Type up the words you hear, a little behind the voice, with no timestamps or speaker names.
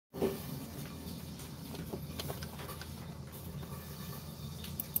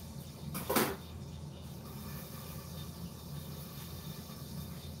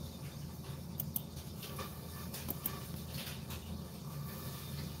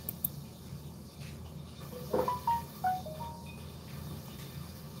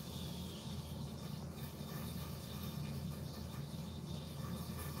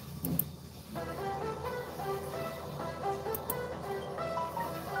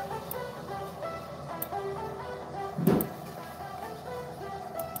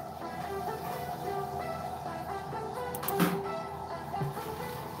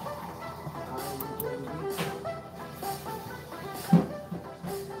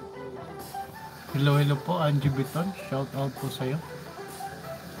Hello, hello po, Angie Biton. Shout out po sa'yo.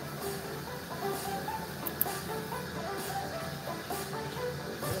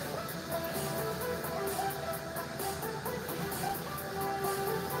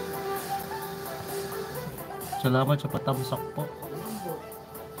 Salamat sa patamsak po.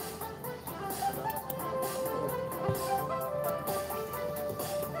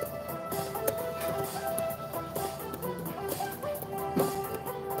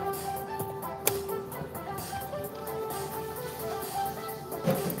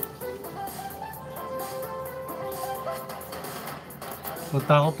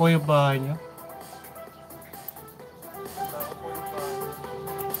 Punta ko po yung bahay niyo.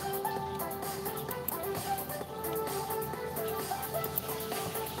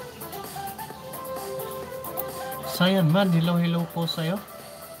 Sayan man, hello, hello po sa'yo.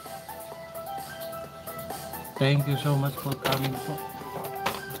 Thank you so much for coming po.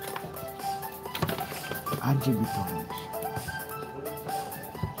 Angie Biton.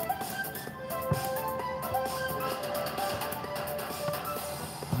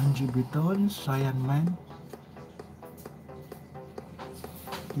 Angie Biton, Sayan man.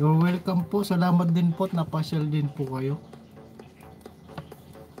 You're welcome po. Salamat din po. Napasyal din po kayo.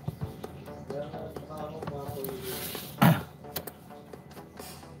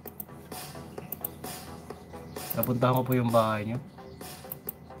 Napunta ko po yung bahay niyo.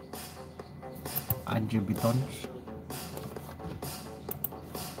 Angie Biton.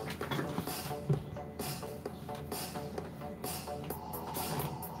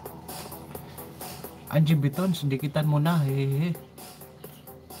 Angie Biton, dikitan mo na. Hehehe.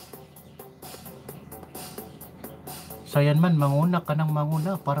 Sayan man, manguna ka ng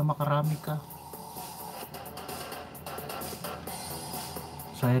manguna para makarami ka.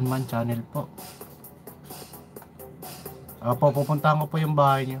 Sayan man channel po. Pupuntahan ko po yung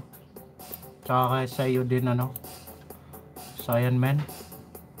bahay niyo. Tsaka kaya sa iyo din ano. Sayan man.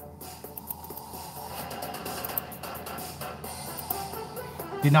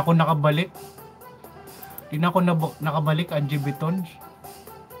 Di na ako nakabalik. Di na ako nakabalik, Angie Biton.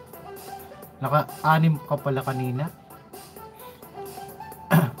 Naka-anim ka pala kanina.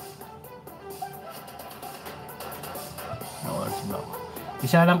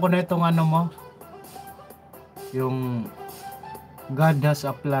 Isa lang ko na itong ano mo. Yung God has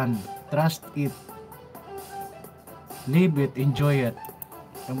a plan. Trust it. Live it. Enjoy it.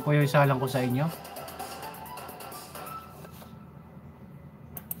 Yung po yung isa lang ko sa inyo.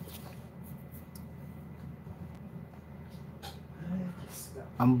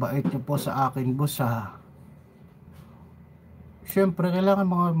 Ang bait niyo po sa akin, boss, ha. Siyempre, kailangan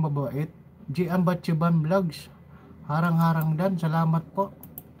mga mabait. Gian Batchiban Vlogs. Harang-harang dan. Salamat po.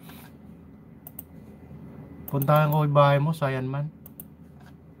 Puntahan ko yung bahay mo, Sayan man.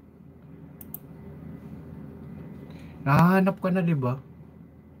 Nahahanap ka na, di ba?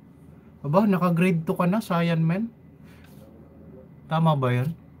 Aba, naka-grade 2 ka na, Sayan man. Tama ba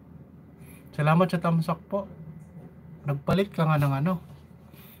yan? Salamat sa tamsak po. Nagpalit ka nga ng ano.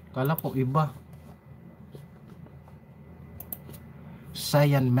 Kala ko iba.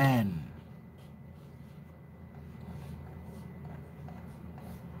 Sayan man.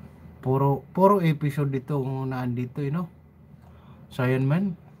 Puro episode dito kung naandito, you know. Sayan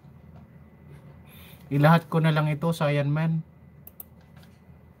man. Ilahat ko na lang ito, Sayan man.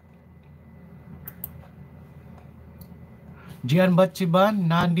 Gian Batchiban,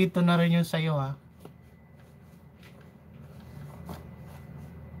 nandito na rin yun sa'yo, ha.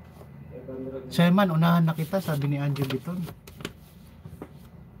 Sayan man, unahan na kita, sabi ni Angie Biton.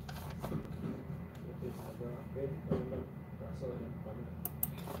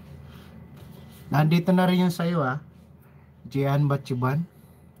 Nandito na rin yung sa'yo, ha. Gian Batchiban.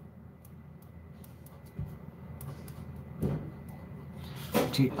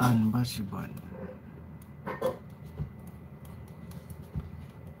 Gian Batchiban.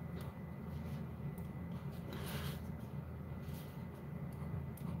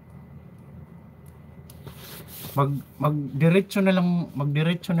 Magdiretso na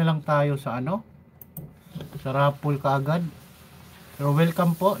lang tayo sa ano? Sa raffle kaagad. So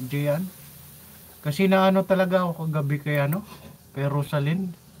welcome po, Gian. Kasi naano talaga ako kagabi kay ano, kay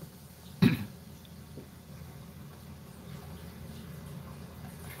Rosalind.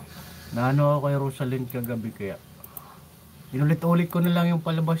 Naano ako kay Rosalind kagabi kaya. Inulit-ulit ko na lang yung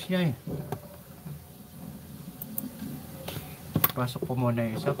palabas niya eh. Pasok ko muna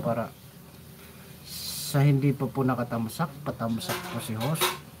yung isa para sa hindi pa po nakatamsak, patamsak po si host.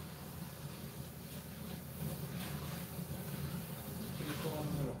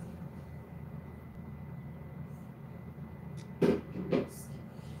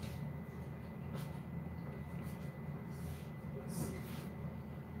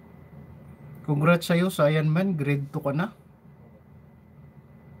 Congrats sa'yo, Saiyan Man. Grade 2 ka na.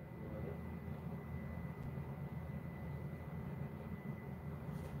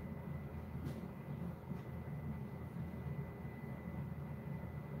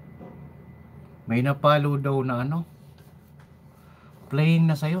 May napalo daw na ano. Playing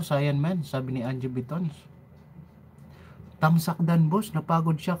na sa'yo, Saiyan Man. Sabi ni Angie Bitons. Tamsakdan boss,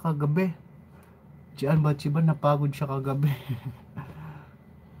 napagod siya kagabi. Diyan ba siya napagod siya kagabi?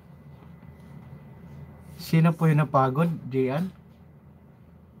 Sino po yung napagod, Diyan?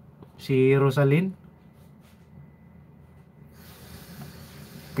 Si Rosalyn?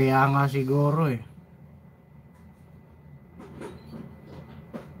 Kaya nga siguro eh.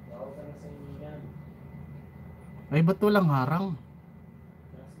 Ay, ba't walang harang?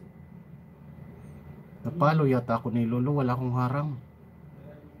 Napalo yata ako ni Lolo, wala akong harang.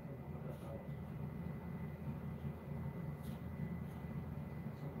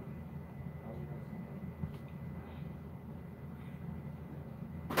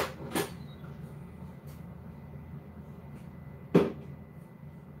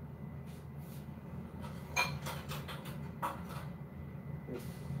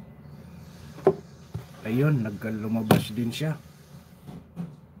 Ayun, lumabas din siya.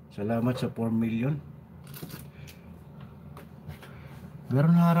 Salamat sa 4 million.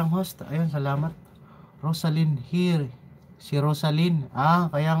 Meron harang host. Ayun, salamat. Rosalyn here. Si Rosalyn.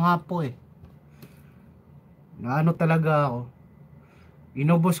 Kaya nga po eh. Naano talaga ako.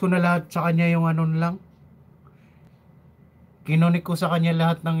 Inubos ko na lahat sa kanya yung ano lang. Kinunik ko sa kanya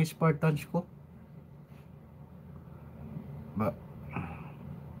lahat ng Spartans ko.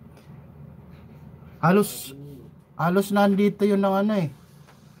 Halos nandito yun ng ano eh.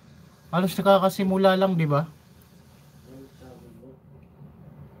 Halos nakakasimula lang, di ba?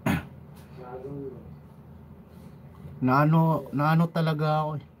 Naano talaga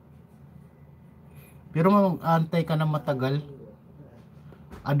ako eh. Pero antay ka na matagal.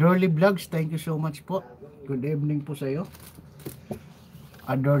 Adorly Vlogs, thank you so much po. Good evening po sa iyo.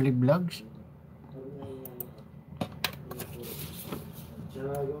 Adorly Vlogs.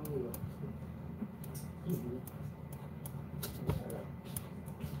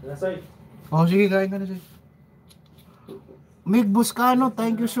 Oh, sige, kain ka na siya. Mig Buscano,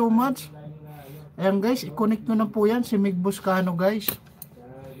 thank you so much. Ayan guys, i-connect nyo na po yan si Mig Buscano guys.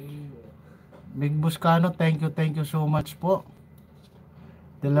 Mig Buscano, thank you so much po.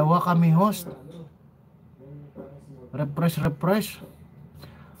 Dalawa kami host. Refresh.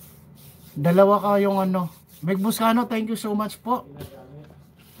 Dalawa kayong ano. Mig Buscano, thank you so much po.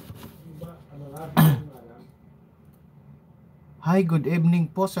 Hi, good evening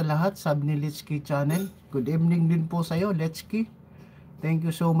po sa lahat, sabi ni Litsky Channel. Good evening din po sa iyo, Litsky. Thank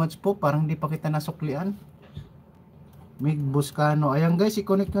you so much po, parang di pa kita nasuklian. Mig Buscano. Ayan guys,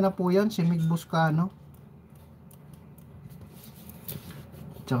 i-connect nyo na po yan, si Mig Buscano.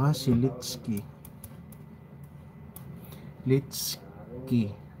 Tsaka si Litsky.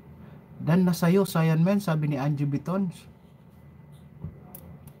 Dan na sa'yo, Saiyan Man, sabi ni Angie Bitons.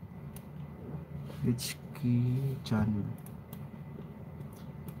 Litsky Channel.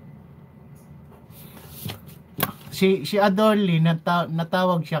 Si Adorly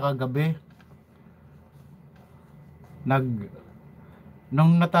natawag siya kagabi.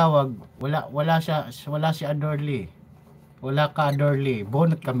 Nung natawag, wala si Adorly. Wala ka Adorly.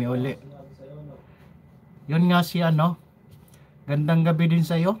 Bonot kami uli. Yun nga si ano. Gandang gabi din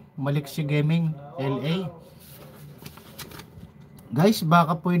sa iyo, Maliksi Gaming LA. Guys,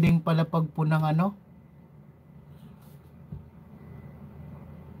 baka pwedeng palapag po ng ano.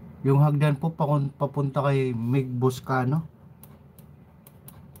 Yung hagdan po papunta kay Mig Buscano.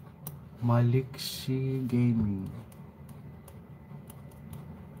 Maliksi Gaming.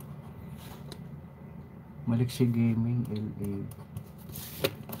 Maliksi Gaming LA.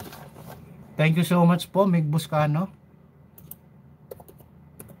 Thank you so much po, Mig Buscano.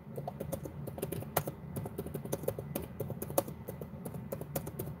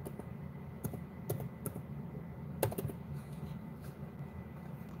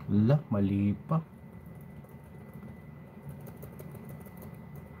 Mali pa.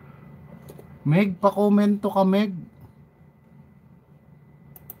 Meg, pa-komento ka, Meg.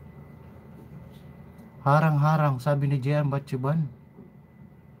 Harang-harang, sabi ni Jian Batchiban.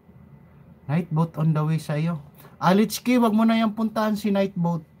 Nightboat on the way sa iyo. Litsky, wag mo na yung puntahan si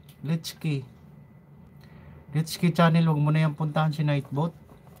Nightboat. Litsky Channel, wag mo na yung puntahan si Nightboat.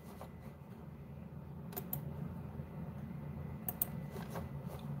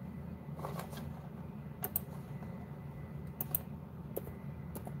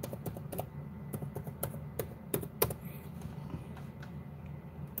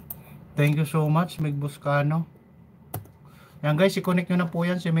 Thank you so much, Mig Buscano. Yan guys, i-connect nyo na po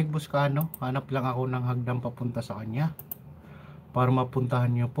yan si Mig Buscano. Hanap lang ako ng hagdan papunta sa kanya para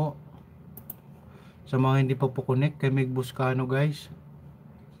mapuntahan nyo po. Sa mga hindi pa po connect kay Mig Buscano guys,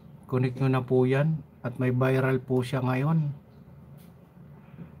 connect nyo na po yan. At may viral po siya ngayon.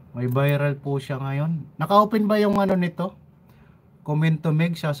 May viral po siya ngayon. Naka-open ba yung ano nito? Comment to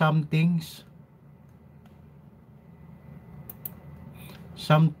Mig sa somethings.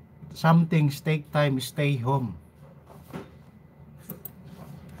 Some things take time, stay home.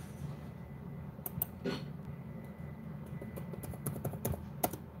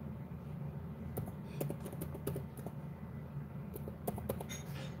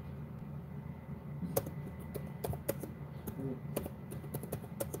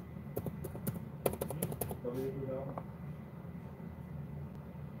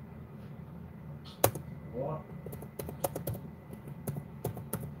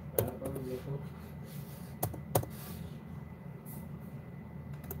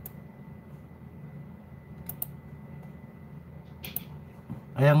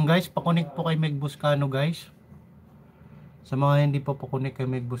 Ayan guys, pakunik po kay Meg Buscano guys. Sa mga hindi pa pakunik kay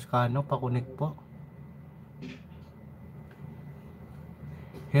Meg Buscano, pakunik po.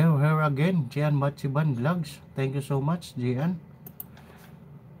 Here again, Gian Matsiban Vlogs. Thank you so much, Gian.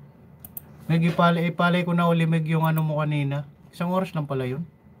 Meg, ipalay ko na uli Meg yung ano mo kanina. Isang oras lang pala yun.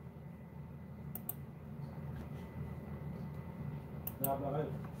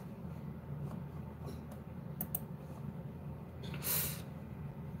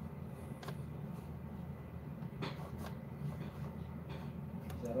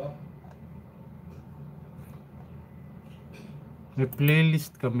 May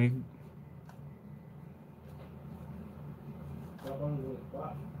playlist kami.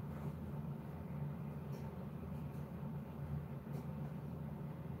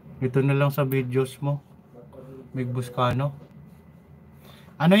 Ito na lang sa videos mo, Mig Buscano.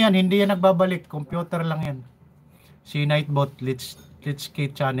 Ano yan? Hindi yan nagbabalik. Computer lang yan. Si Nightbot, Let's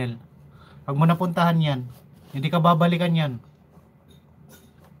K channel. Pag mo napuntahan yan, hindi ka babalikan yan.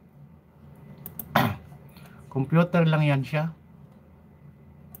 Computer lang yan siya.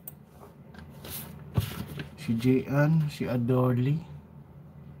 Si Gian, si Adorly.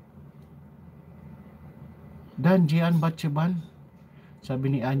 Dan, Gian Batchiban.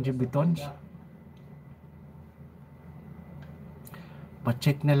 Sabi ni Angie Bitons.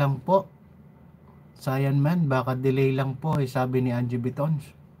 Pa-check na lang po. Sayan man, baka delay lang po, sabi ni Angie Bitons.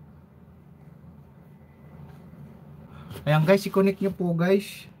 Ayan guys, i-connect nyo po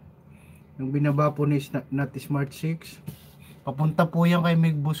guys. Yung binaba po ni Nat Smart6. Papunta po yan kay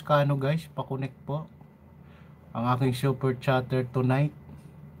Mig Buscano guys. Pa-connect po. Ang aking super chatter tonight.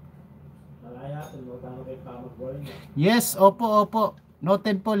 Yes, opo.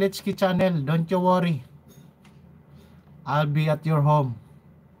 Noted po, Let's K channel. Don't you worry. I'll be at your home.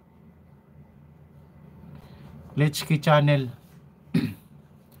 Let's K channel.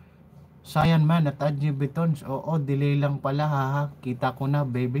 Sayan man at Angie Bitons. Oo, delay lang pala haha. Kita ko na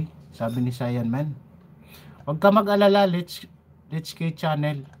baby. Sabi ni Sayan man. Huwag ka mag-alala, Let's K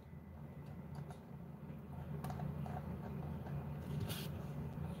channel.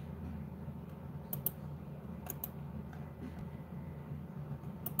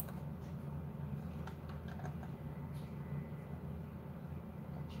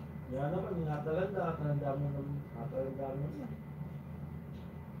 Yan naman, natalanda mo ng natalanda mo na.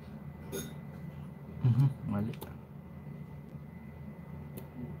 Mali.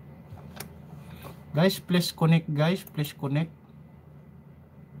 Guys, please connect guys. Please connect.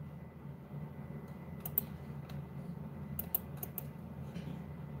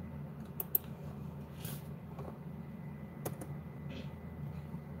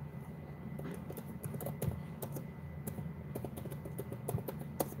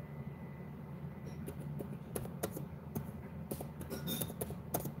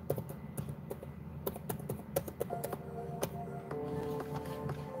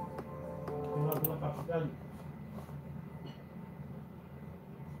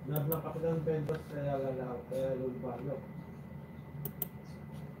 Nablang kapitan bentos kaya lalaw, kaya lulubalo.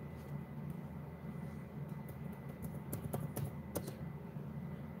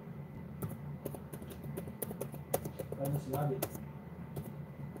 Kaya sinabi.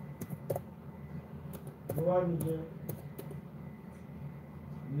 Buwan niya.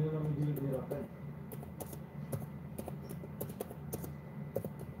 Hindi naman dinibirapan.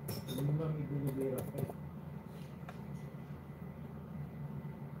 Hindi naman dinibirapan.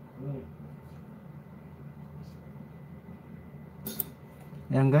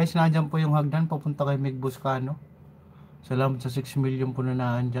 Ayan guys, nandiyan po yung hagdan papunta kay Mig Buscano. Salamat sa 6 million po na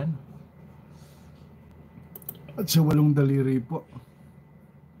naan dyan. At sa walong daliri po.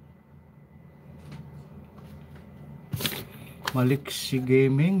 Maliksi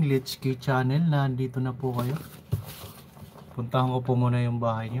Gaming, Let's Key Channel, nandito na po kayo. Puntahan ko po muna yung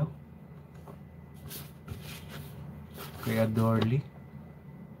bahay nyo. Kay Adorly.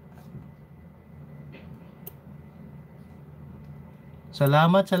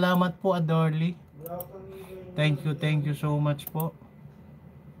 Salamat po Adorly. Thank you so much po.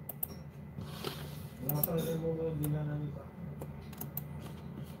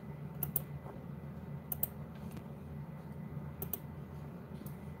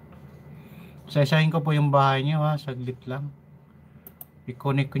 Sasayin ko po yung bahay nyo ha, saglit lang.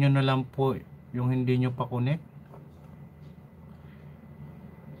 I-connect nyo na lang po yung hindi nyo pa connect.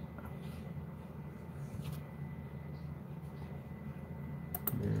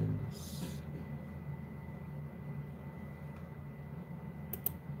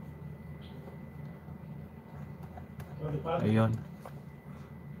 Ayun.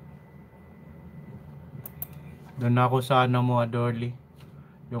 Doon ako sa ano mo Adorly.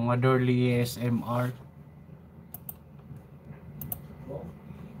 Yung Adorly ASMR.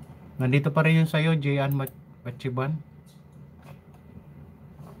 Nandito pa rin yung sa'yo, Jayan Machiban.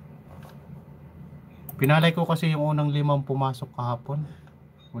 Pinalay ko kasi yung unang 5 pumasok kahapon.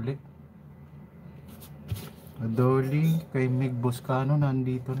 Uli. Adorly, kay Mig Boscano,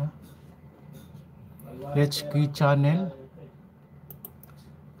 nandito na. Let's Key Channel.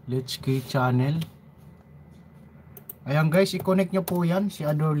 Let's Key Channel. Ayan guys, i-connect nyo po yan. Si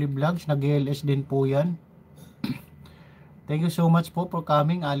Adorly Vlogs, nag-LS din po yan. Thank you so much po for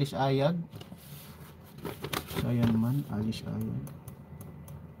coming, Alice Ayag. Ayan man, Alice Ayag.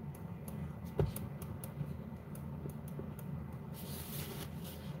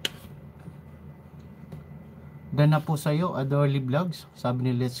 Dan na po sa'yo, Adorly Vlogs. Sabi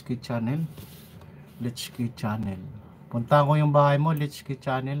ni Let's Key Channel. Let's Key Channel. Punta ko yung bahay mo, Let's Key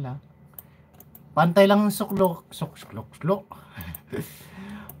Channel ha. Pantay lang yung suklok.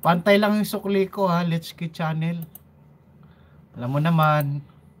 Pantay lang yung sukli ko ha, Let's Key Channel. Alam mo naman,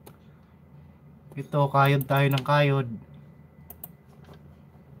 ito, kayod tayo ng kayod.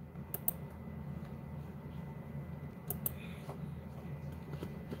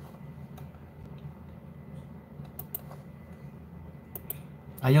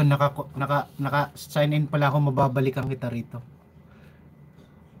 Ayun, naka-sign in pala ako, mababalikan kita rito.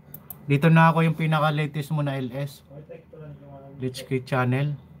 Dito na ako yung pinaka-latest mo na LS. Let's Key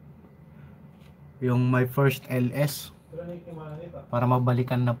Channel. Yung my first LS. Para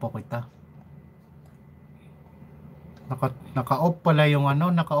mabalikan na po kita. Naka-off pala yung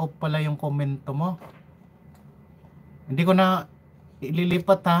ano, naka-off pala yung komento mo. Hindi ko na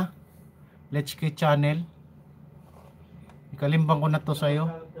ililipat ha. Let's Key Channel. Ikalimbang ko na to sa'yo.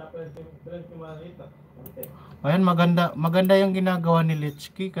 Ayan, maganda yung ginagawa ni Let's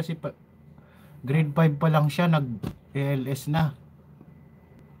Key kasi grade 5 pa lang siya, nag-ALS na.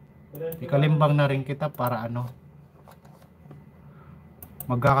 Ikalimbang na rin kita para ano,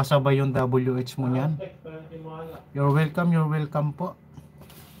 magkakasabay yung WH mo niyan. You're welcome po.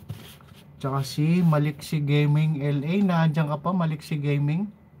 Tsaka si Maliksi Gaming LA, naandyan ka pa, Maliksi Gaming.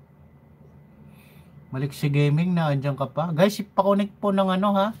 Maliksi Gaming, naandyan ka pa. Guys, ipa-connect po ng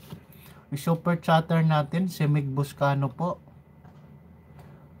ano ha. Yung super chatter natin, si Mig Boscano po.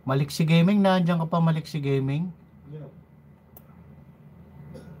 Maliksi Gaming, naandyan ka pa, Maliksi Gaming.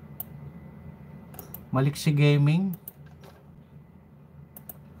 Maliksi Gaming.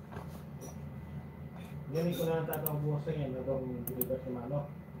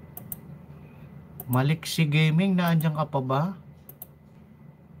 Maliksi Gaming, naandyan ka pa ba?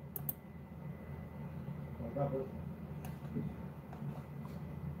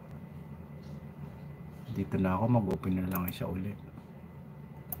 Dito na ako, mag-open na lang isa ulit.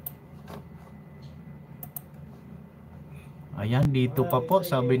 Ayan, dito pa po,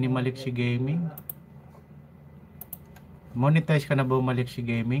 sabi ni Maliksi Gaming. Monetize ka na ba, Maliksi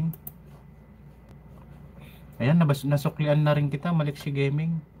Gaming? Ayan, nasuklian na rin kita, Maliksi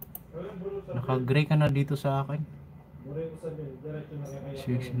Gaming. Naka-gray ka na dito sa akin.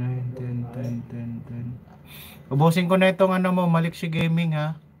 6, 9, 10, 10, 10, 10. Ubusin ko na itong ano mo, Maliksi Gaming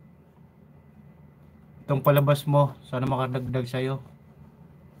ha. Itong palabas mo, sana makadagdag sa'yo.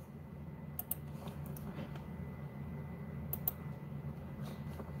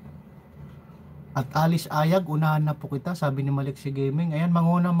 At Alice Ayag, unahan na po kita, sabi ni Maliksi Gaming. Ayan,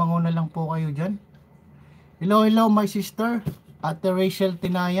 manguna lang po kayo dyan. Hello my sister. Ate Rachel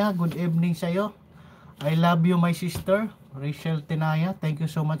Tinaya, good evening sa'yo. I love you my sister, Rachel Tinaya. Thank you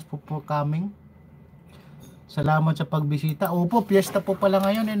so much for coming. Salamat sa pagbisita. Opo, piyesta po pala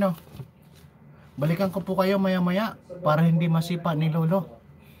ngayon no. Balikan ko po kayo maya maya para hindi masipa ni Lolo.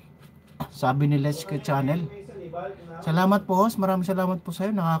 Sabi ni Let's Go Channel. Salamat po host, maraming salamat po sa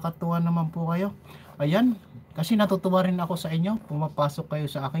iyo. Nakakatuwa naman po kayo. Ayan, kasi natutuwa rin ako sa inyo. Pumapasok kayo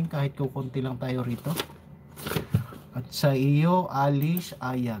sa akin kahit kukunti lang tayo rito. At sa iyo, Alice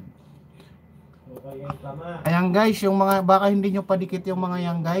Ayag. Ayan guys, yung mga, baka hindi nyo padikit yung mga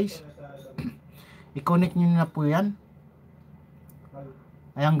yan guys. I-connect nyo na po yan.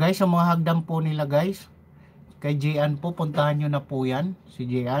 Ayan guys, yung mga hagdan po nila guys. Kay Jian po, puntahan nyo na po yan. Si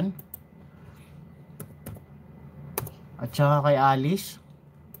Jian. At saka kay Alice.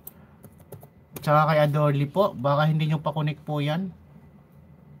 At saka kay Adorly po. Baka hindi nyo pa connect po yan.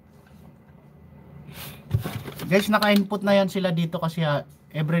 Guys, naka-input na yan sila dito kasi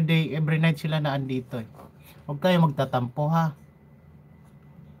every day, every night sila na andito eh. Huwag kayo magtatampo ha.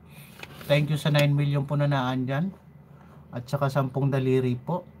 Thank you sa 9 million po na naan dyan. At saka 10 daliri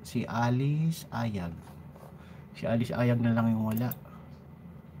po. Si Alice Ayag. Si Alice Ayag na lang yung wala.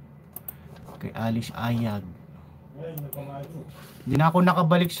 Kay Alice Ayag. Hindi na ako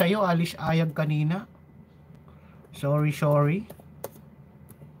nakabalik sa'yo, Alice Ayag kanina. Sorry, sorry.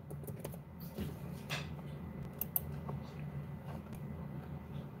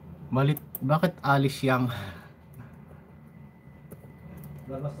 Bakit Alice Yang?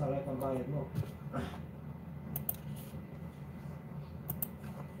 Labas na lang ang bayad mo.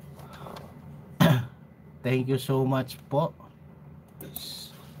 Thank you so much po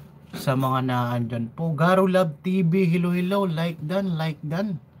sa mga naandyan po. Garo Love TV, hello hello, like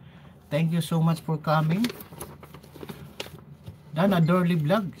done. Thank you so much for coming. Dan Adorly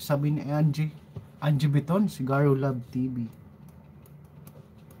Vlog, sabi ni Angie Beton, si Garo Love TV.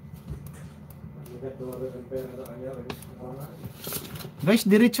 Guys,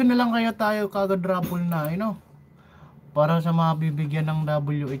 diretso na lang kaya tayo kagad raffle na, para sa mga bibigyan ng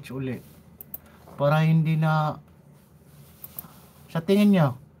WH uli. Para hindi na sa tingin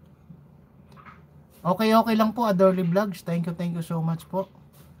nyo okay lang po. Adorly Vlogs, thank you so much po.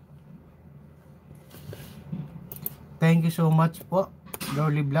 Thank you so much po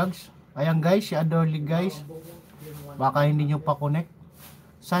Adorly Vlogs. Ayan guys, si Adorly guys, baka hindi nyo pa connect.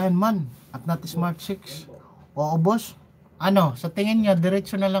 Sayan man at Nat Smart6. Oo boss, sa tingin nyo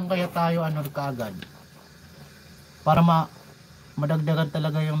diretso na lang kaya tayo kaagad para madagdagan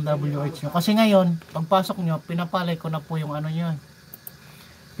talaga yung WH nyo. Kasi ngayon, pagpasok nyo, pinapalay ko na po yung nyo.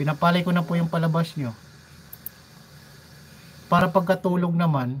 Pinapalay ko na po yung palabas nyo. Para pagkatulog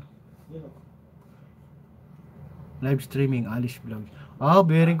naman, live streaming, Alice Vlog. Oh,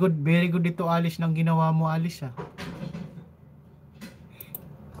 very good ito Alice ng ginawa mo Alice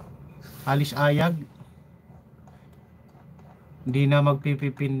Alice Ayag. Hindi na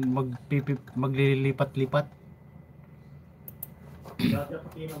maglilipat-lipat.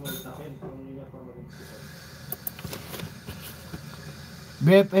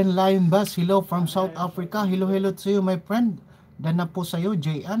 BFN Lion Bass, hello from South Africa. Hello to you my friend. Dan na po sa'yo,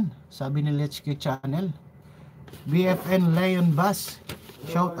 Jayan. Sabi ni Let's Go Channel. BFN Lion Bass,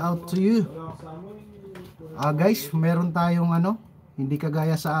 shout out to you. Guys, meron tayong hindi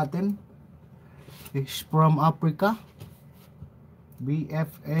kagaya sa atin. It's from Africa.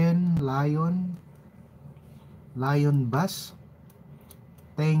 BFN Lion Bass.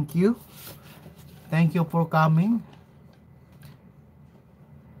 Thank you for coming.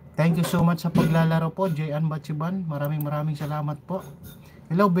 Thank you so much sa paglalaro po, Jayan Bachiban. Maraming salamat po.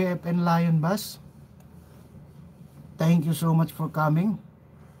 Hello BFN Lion Bass. Thank you so much for coming.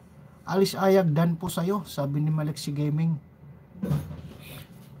 Alice Ayag, dan po sa'yo, sabi ni Malexi Gaming.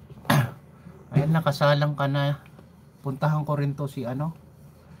 Ayan, nakasalang ka na. Puntahan ko rin to si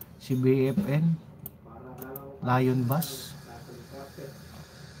BFN Lion Bass.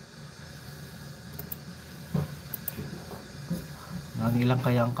 Ilang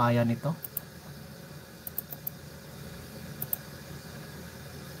kaya ang kaya nito?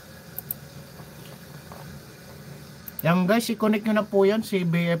 Yan guys, i-connect nyo na po yan si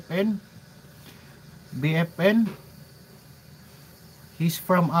BFN. He's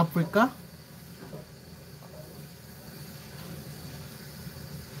from Africa.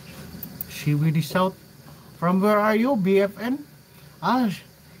 CBD South. From where are you, BFN?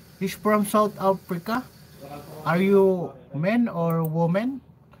 He's from South Africa. Are you man or woman?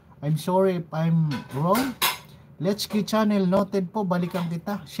 I'm sorry if I'm wrong. Let's Go Channel, noted po, balikan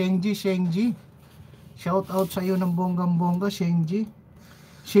kita. Shengji. Shout out sa iyo ng bonggang-bongga, Shengji.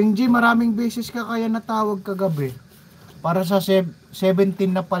 Shengji, maraming beses ka kaya natawag kagabi. Para sa 17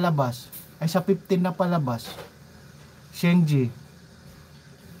 na palabas. Ay sa 15 na palabas. Shengji.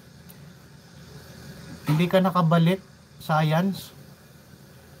 Hindi ka nakabalik, science.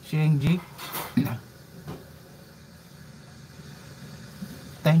 Shengji.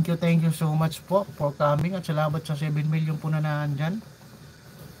 Thank you so much po for coming at salamat sa 7 million po na nandyan.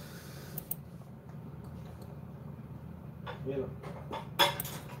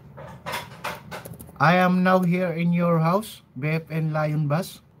 I am now here in your house, BFN Lion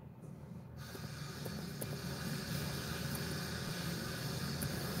Bus.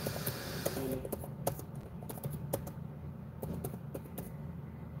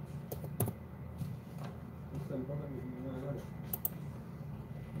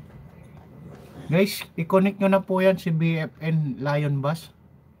 Guys, i-connect nyo na po yan si BFN Lion Bus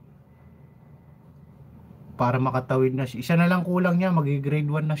para makatawid na siya. Isa na lang kulang niya,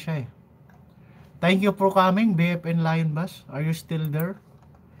 magi-grade 1 na siya eh. Thank you for coming, BFN Lion Bus. Are you still there?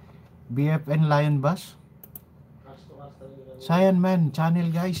 BFN Lion Bus. Cyan Man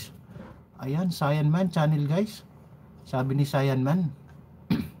channel guys. Ayan, Cyan Man channel guys. Sabi ni Cyan Man.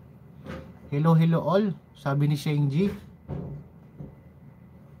 Hello all. Sabi ni Shengji.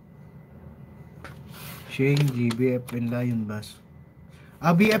 Shengji, BFN Lion Bus.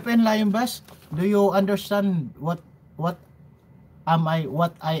 BFN Lion Bus, do you understand what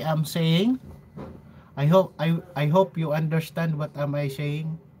I am saying? I hope you understand what am I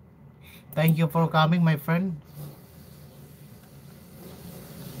saying. Thank you for coming, my friend.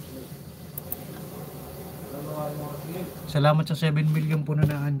 Salamat sa 7 million po na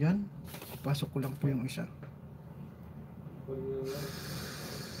naandyan. Pasok ko lang po yung isa.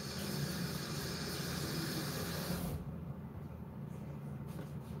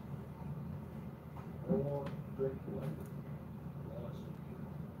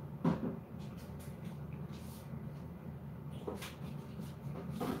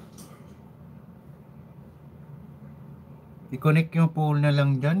 I-connect nyo po na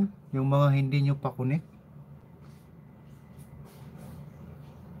lang dyan yung mga hindi nyo pa connect.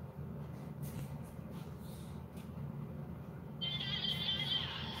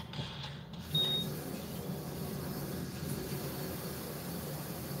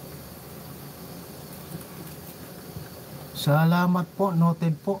 Salamat po,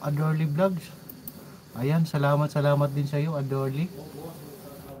 noted po, Adorly Vlogs. Ayan, salamat din sa iyo, Adorly.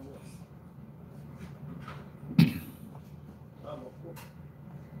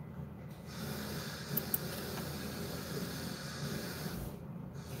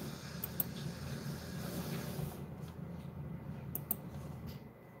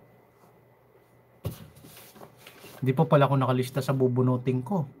 Hindi po pala ako nakalista sa bubunutin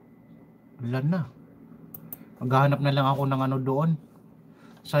ko. Wala na. Maghahanap na lang ako ng ano doon.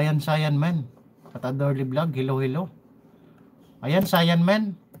 Cyan Man. At Adorly Vlog. Hello. Ayan, Cyan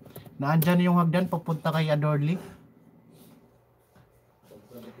Man. Naandyan yung hagdan papunta kay Adorly.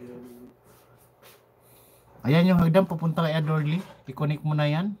 Ayan yung hagdan papunta kay Adorly. I-connect mo na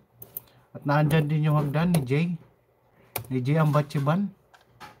yan. At naandyan din yung hagdan ni Jay. Ni Jay ang Bachiban.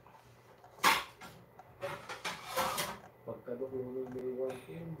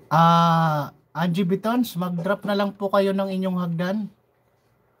 Angie Bitons, mag-drop na lang po kayo ng inyong hagdan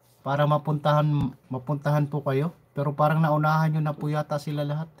para mapuntahan po kayo. Pero parang naunahan nyo na po yata sila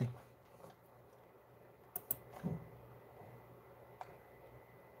lahat eh.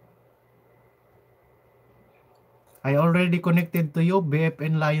 I already connected to you,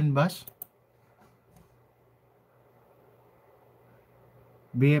 BFN Lion Bus.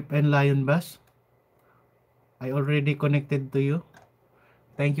 BFN Lion Bus. I already connected to you.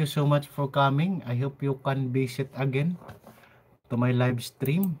 Thank you so much for coming. I hope you can visit again to my live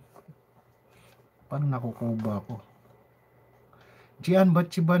stream. Paano nakukuba ako? Gian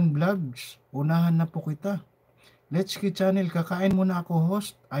Bachiban Vlogs. Unahan na po kita. Let's Get Channel. Kakain muna ako,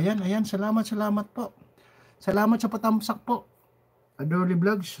 host. Ayan. Salamat po. Salamat sa patamsak po. Adorly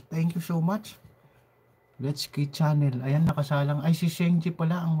Vlogs. Thank you so much. Let's Get Channel. Ayan, nakasalang. Ay, si Shengji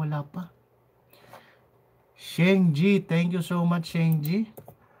pala ang wala pa. Shengji. Thank you so much, Shengji.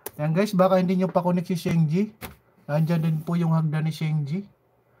 Ayan guys, baka hindi nyo pa-connect si Shengji. Nandiyan din po yung hagdan ni Shengji.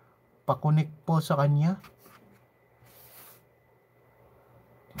 Pa-connect po sa kanya.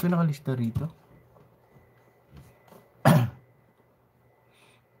 Ito nakalista rito.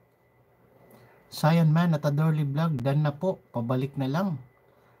 Cyan Man at Adorly Vlog. Dan na po. Pabalik na lang.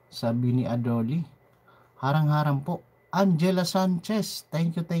 Sabi ni Adorly. Harang-harang po. Angela Sanchez.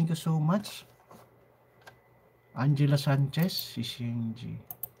 Thank you so much. Angela Sanchez. Si Shengji.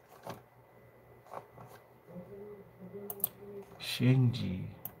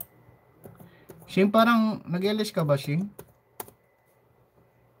 Shing, parang nag-LS ka ba, Shing?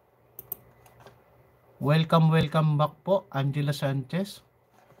 Welcome back po, Angela Sanchez.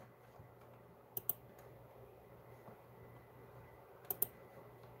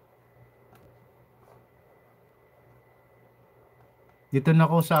 Dito na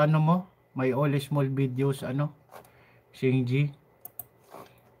ako sa ano mo, may all small videos ano, Shinji,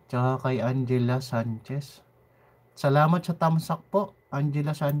 tsaka kay Angela Sanchez. Salamat sa tamsak po,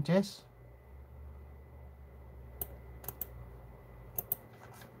 Angela Sanchez.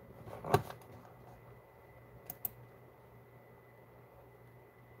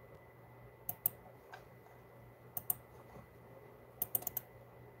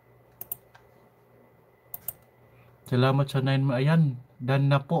 Salamat sa 9 mo. Ayan, done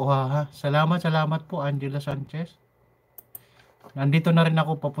na po ha. Salamat po Angela Sanchez. Nandito na rin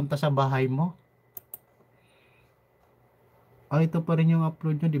ako papunta sa bahay mo. Ito pa rin yung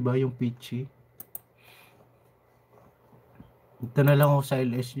upload nyo, di ba? Yung Peachy. Ito na lang ako sa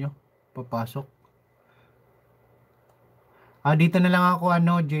LS nyo. Papasok. Dito na lang ako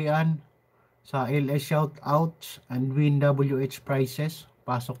ano, Jian. Sa LS shoutouts and win WH prizes.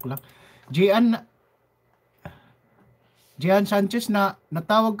 Pasok lang. Jian Sanchez,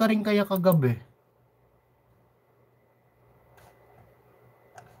 natawag ka rin kaya kagabi?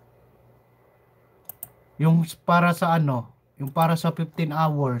 Yung para sa ano? Yung para sa 15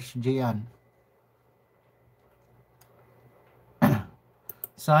 hours, Jian.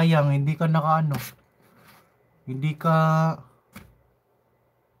 Sayang, hindi ka nakaano. Hindi ka...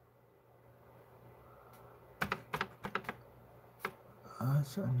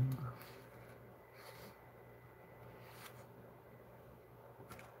 saan ba?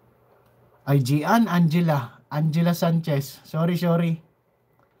 Ay, Gian, Angela Sanchez. Sorry.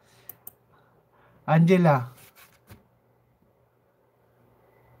 Angela.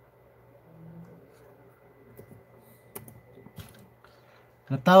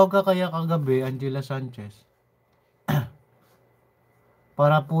 Natawag ka kaya kagabi, Angela Sanchez?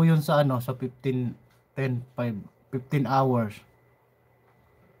 Para po yun sa ano, sa 15 hours.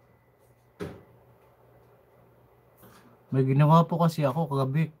 May ginawa po kasi ako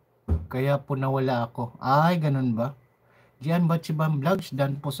kagabi. Kaya po nawala ako. Ay, ganun ba? Diyan, ba't si Bam Vlogs?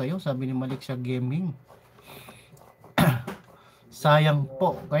 Dan po sa'yo, sabi ni Malik sa gaming. Sayang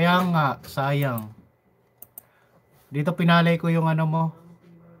po. Kaya nga, sayang. Dito pinalay ko yung ano mo.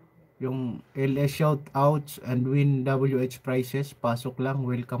 Yung LS shoutouts and win WH prizes. Pasok lang.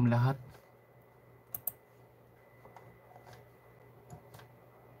 Welcome lahat.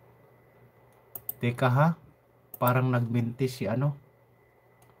 Teka ha. Parang nagbintis si ano.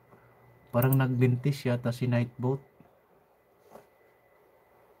 Parang nagbintis yata si Nightboat.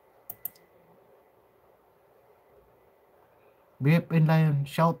 BFN Lion,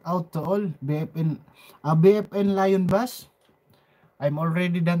 shout out to all. BFN Lion Bus. I'm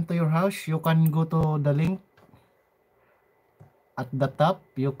already done to your house. You can go to the link at the top.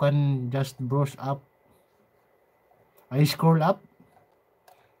 You can just browse up. I scroll up.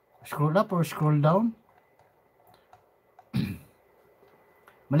 Scroll up or scroll down.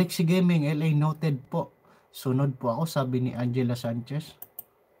 Maliksi Gaming, LA noted po. Sunod po ako, sabi ni Angela Sanchez.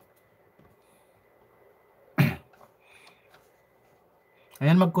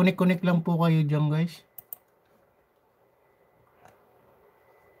 Ayan, mag-connect lang po kayo dyan, guys.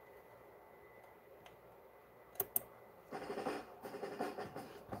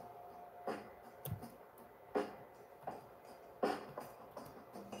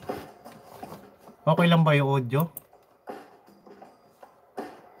 Okay lang ba yung audio?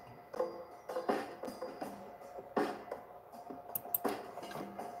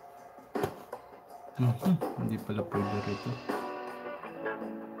 Hindi pala pwede rito.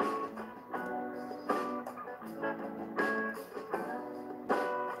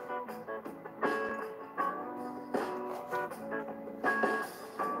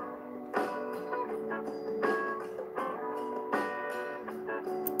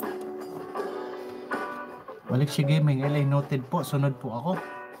 Maliksi Gaming, LA noted po. Sunod po ako.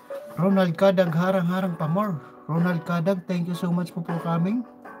 Ronald Kadag, harang-harang pa more. Ronald Kadag, thank you so much po for coming.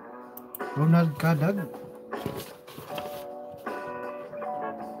 Ronald Kadag.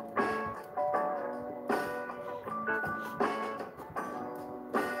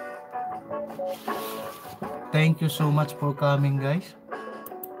 Thank you so much for coming, guys.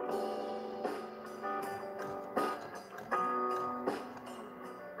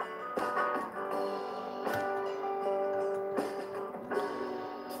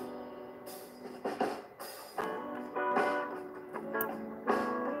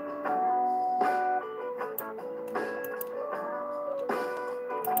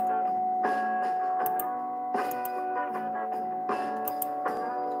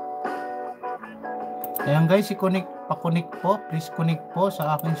 Ayan guys, pa-connect po. Please connect po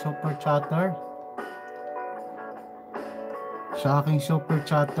sa aking super chatter. Sa aking super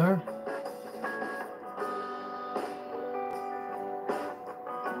chatter.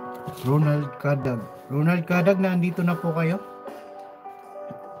 Ronald Kadag. Ronald Kadag, na andito na po kayo?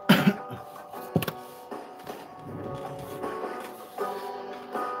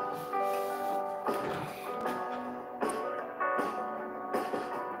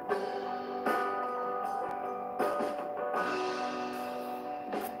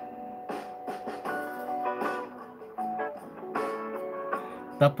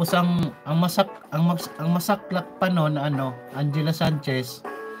 Tapos ang masaklak pa noon, Angela Sanchez.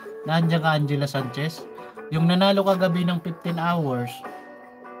 Nandiyan ka, Angela Sanchez? Yung nanalo kagabi ng 15 hours,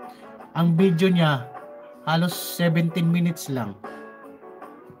 ang video niya halos 17 minutes lang.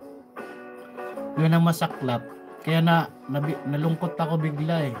 Yun ang masaklap. Kaya nalungkot ako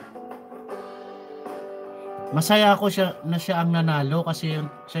bigla eh. Masaya ako siya ang nanalo kasi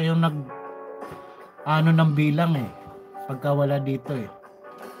siya yung ng bilang eh. Pagka wala dito eh.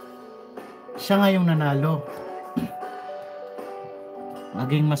 Siya nga yung nanalo.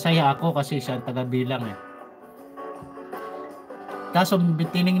 Naging masaya ako kasi siya ang taga-bilang eh. Kaso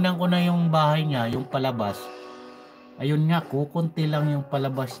tiningnan ko na yung bahay niya, yung palabas. Ayun nga, kukunti lang yung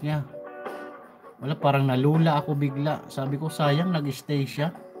palabas niya. Wala, parang nalula ako bigla. Sabi ko, sayang, nag-stay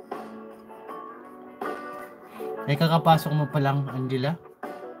siya. Eh, kakapasok mo pa lang, Angela.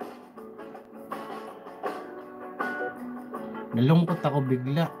 Nalungkot ako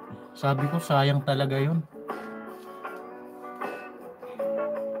bigla. Sabi ko, sayang talaga yun.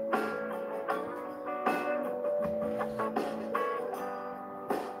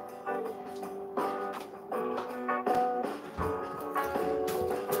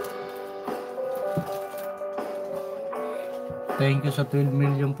 Thank you sa 12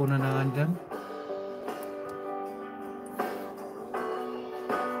 million po na nandyan.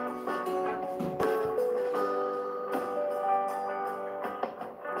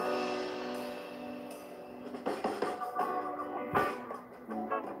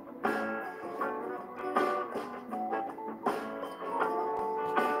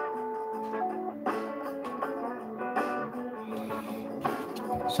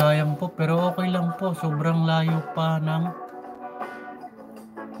 Sayang po, pero okay lang po. Sobrang layo pa ng...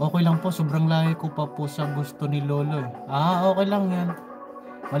 Okay lang po, sobrang layo ko pa po sa gusto ni Lolo eh. Okay lang yan.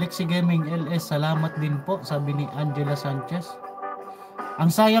 Balik si Gaming LS, salamat din po, sabi ni Angela Sanchez. Ang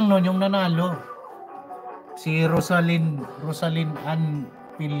sayang nun, yung nanalo. Si Rosalyn Ann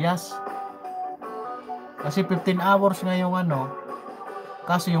Pilyas. Kasi 15 hours nga yung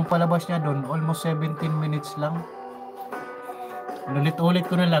kasi yung palabas niya doon, almost 17 minutes lang. Ulit-ulit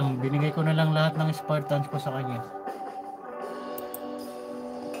ko na lang, binigay ko na lang lahat ng Spartans ko sa kanya.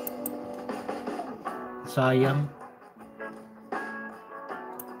 Sayang.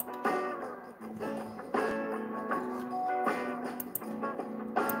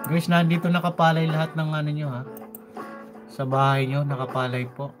 Guys, nandito nakapalay lahat ng nyo ha. Sa bahay nyo,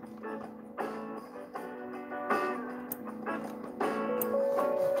 nakapalay po.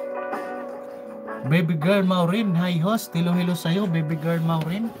 Baby girl Maureen, hi host. Hello sa'yo, baby girl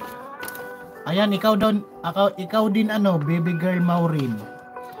Maureen. Ayan, ikaw din baby girl Maureen.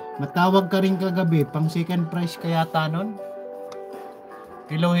 Matawag ka rin kagabi, pang second prize kaya tanon.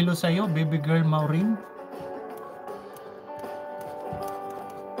 Hello sa'yo, baby girl Maureen.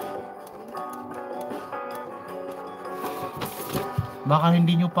 Baka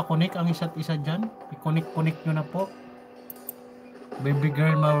hindi nyo pa connect ang isa't isa dyan. I-connect nyo na po. Baby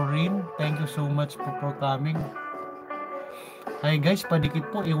girl Maureen, thank you so much for coming. Hi guys, padikit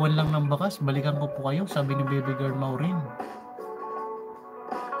po, iwan lang ng bakas. Balikan ko po kayo, sabi ni baby girl Maureen.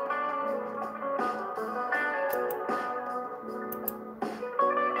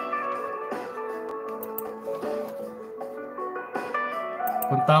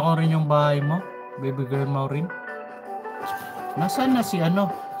 Punta ko rin yung bahay mo, baby girl Maureen. Nasaan na si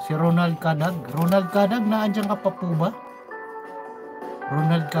Ronald Kadag? Ronald Kadag, naandyan ka pa po ba?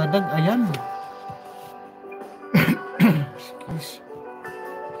 Ronald Kadag, ayan.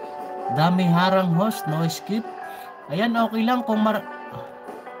 Dami harang host, no skip. Ayan, okay lang kung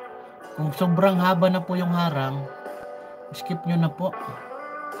sobrang haba na po yung harang, skip nyo na po.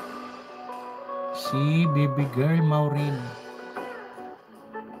 Si baby girl Maureen.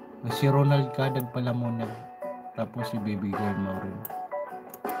 Si Ronald Kadag pala muna. Tapos si baby girl Maureen.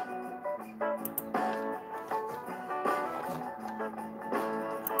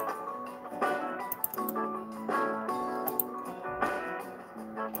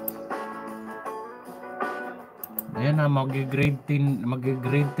 Ayan na, mag-grade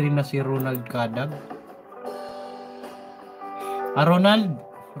 3 na si Ronald Kadag. Ronald,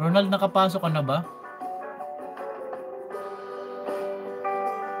 nakapasok ka na ba?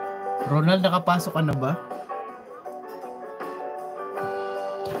 Ronald, nakapasok ka na ba?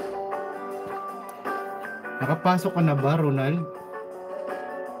 Nakapasok ka na ba, Ronald?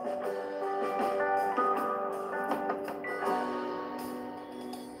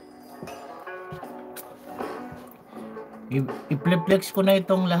 I-flex ko na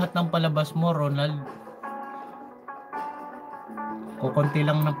itong lahat ng palabas mo, Ronald. Kukunti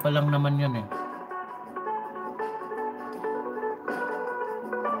lang na palang naman yun eh.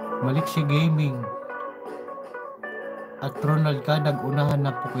 Maliksi Gaming. At Ronald Kadang, unahan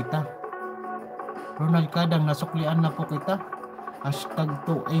na po kita. Ronald Kadang, nasuklian na po kita.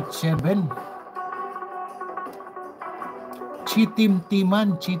 #287. Chitim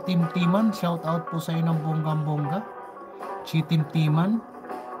Timan, shout out po sa inyo ng bonggang-bongga. Chitim Timan,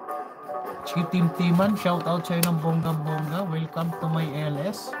 shout out sa inyo ng bonggang-bongga. Welcome to my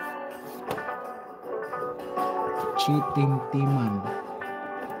LS. Chitim Timan.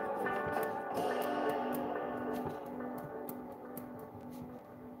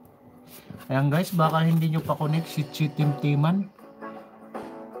 Ayan guys, baka hindi nyo pa connect si Chitim Timan.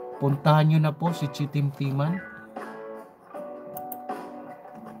 Puntahan nyo na po si Chitim Timan.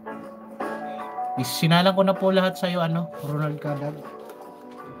 Sinalang ko na po lahat sa iyo, Ronald Kadag.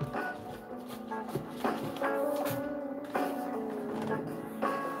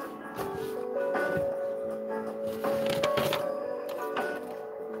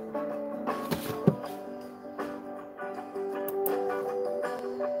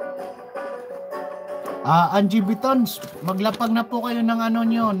 Angie Bitons, maglapag na po kayo ng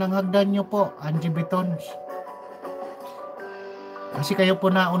ng hagdan nyo po, Angie Bitons. Kasi kayo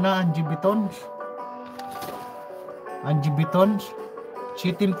po nauna, Angie Bitons. Angie Bitons.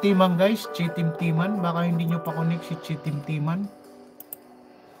 Chitim Timan guys, Chitim Timan. Baka hindi nyo pa connect si Chitim Timan.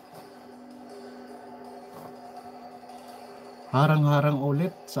 Harang-harang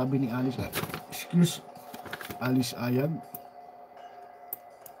ulit, sabi ni Alice. Alice Ayag.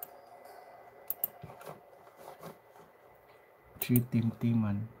 Chitim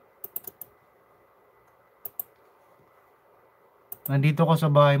Timan. Nandito ko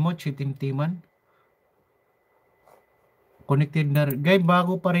sa bahay mo, Chitim Timan. Connected na rin. Guys,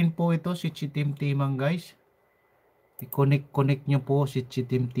 bago pa rin po ito si Chitim Timan guys. I-connect nyo po si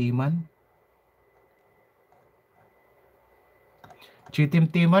Chitim Timan.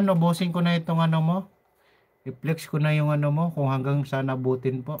 Chitim Timan, ubusin ko na itong mo. I-flex ko na yung mo kung hanggang saan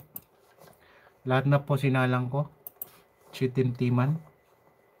abutin po. Lahat na po sinalang ko. Chitim Timan.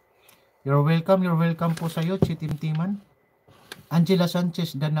 You're welcome po sa iyo, Chitim Timan. Angela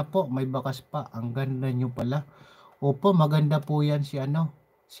Sanchez, dan na po, may bakas pa. Ang ganda nyo pala. Opo, maganda po yan si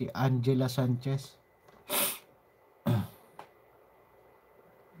si Angela Sanchez.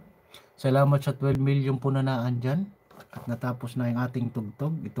 Salamat sa 12 million po na naan dyan. At natapos na yung ating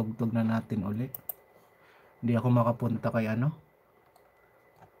tugtog. Itugtog na natin ulit. Hindi ako makapunta kay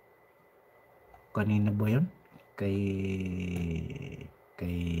kanina ba yun?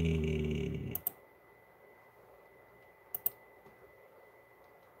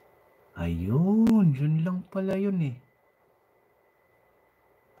 Ayun, yun lang pala yun eh.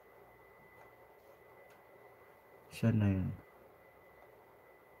 Saan na yun?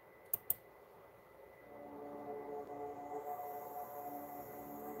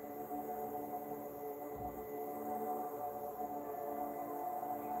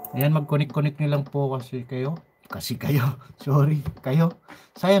 Ayan, mag-connect nyo lang po kasi kayo. Sorry, kayo.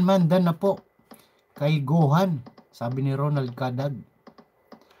 Sayan man, dan na po. Kay Gohan, sabi ni Ronald Kadag.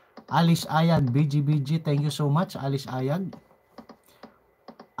 Alice Ayag, BG, thank you so much, Alice Ayag.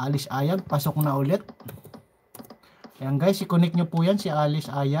 Alice Ayag, pasok na ulit. Ayan guys, i-connect nyo po yan si Alice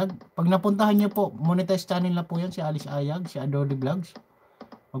Ayag. Pag napuntahan nyo po, monetize channel na po yan si Alice Ayag, si Adorly Vlogs.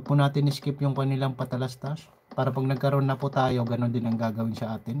 Huwag po natin skip yung kanilang patalastas. Para pag nagkaroon na po tayo, ganun din ang gagawin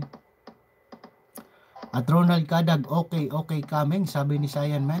sa atin. At Ronald Kadag, okay coming, sabi ni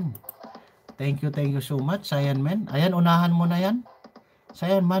Sayan Man. Thank you so much, Sayan Man. Ayan, unahan mo na yan.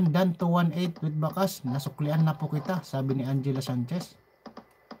 Sayan Man, dan 218 with bakas. Nasuklian na po kita, sabi ni Angela Sanchez.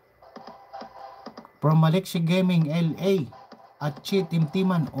 From Maliksi Gaming LA at Chitim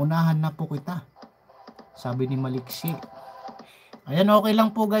Timan, unahan na po kita, sabi ni Maliksi. Ayan, okay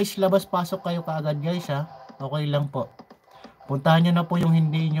lang po guys, labas-pasok kayo kaagad guys ha. Okay lang po. Puntahan nyo na po yung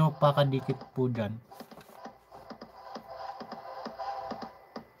hindi nyo pakadikit po dyan.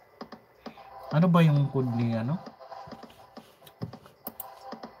 Ano ba yung code ni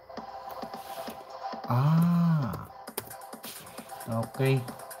Okay.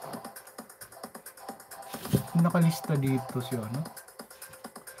 Nakalista dito si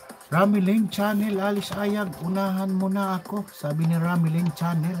Ramilin Channel, Alice Ayag, unahan mo na ako, sabi ni Ramilin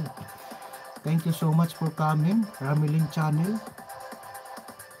Channel. Thank you so much for coming, Ramilin Channel.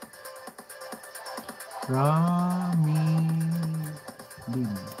 Ramilin.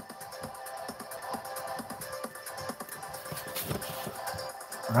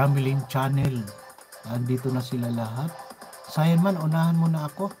 Ramilin channel. Andito na sila lahat. Sayan man, unahan mo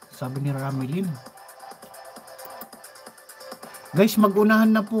na ako, sabi ni Ramilin. Guys,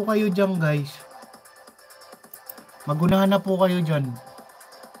 magunahan na po kayo dyan, guys. Magunahan na po kayo dyan.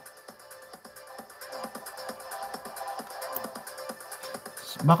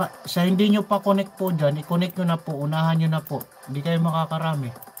 Baka sa hindi nyo pa connect po dyan, i-connect nyo na po, unahan nyo na po. Hindi kayo makakarami.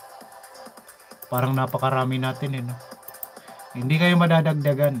 Parang napakarami natin no? Hindi kayo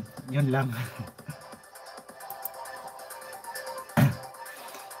madadagdagan. Yun lang.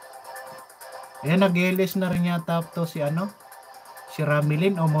 Ayan, nag-LS na rin yata to si si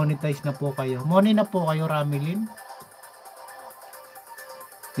Ramilin, o monetize na po kayo. Money na po kayo, Ramilin.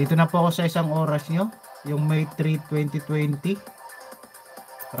 Dito na po ako sa isang oras nyo. Yung May 3, 2020.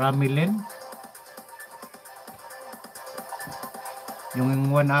 Ramilin.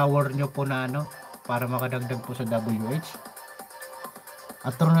 Yung 1 hour nyo po na para makadagdag po sa WH.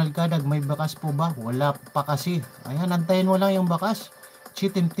 At Ronald Kadag, may bakas po ba? Wala pa kasi. Ayan, antayin mo lang yung bakas.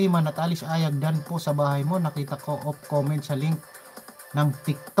 Chitim Timan at Alice Ayagdan po sa bahay mo. Nakita ko off comment sa link ng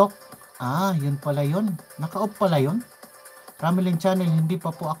TikTok. Ah, yun pala yun. Naka-off pala yun. Ramilin channel, hindi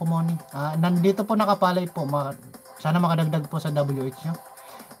pa po ako money. Nandito po nakapalay po. Sana makadagdag po sa WH nyo.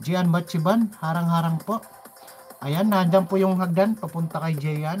 Gian Bachiban, harang-harang po. Ayan, nandyan po yung hagdan. Papunta kay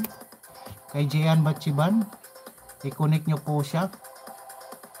Gian. Kay Gian Bachiban. I-connect nyo po siya.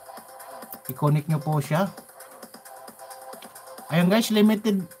 I-connect nyo po siya. Ayan guys,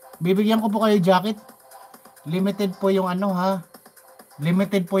 limited. Bibigyan ko po kayo jacket. Limited po yung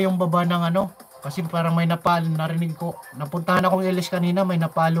Limited po yung baba ng Kasi parang may napalo, narinig ko. Napuntahan akong LS kanina, may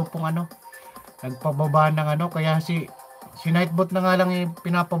napalo pong nagpababa ng Kaya si Nightbot na nga lang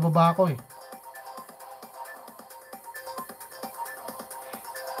pinapababa ko eh.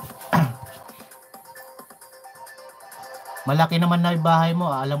 Malaki naman na yung bahay mo.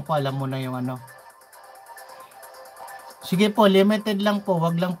 Alam mo na yung Sige po, limited lang po.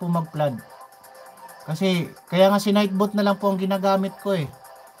 Wag lang po mag-flood. Kasi, kaya nga si Nightbot na lang po ang ginagamit ko eh.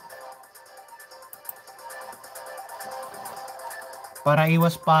 Para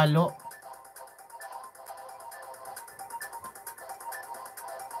iwas palo.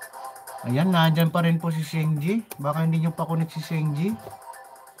 Ayan, nandyan pa rin po si Sengji. Baka hindi nyo pa connect si Sengji.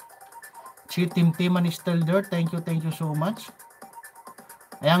 Chitim Timan is still there. Thank you so much.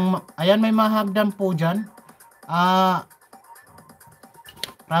 Ayan, may mahagdan po dyan.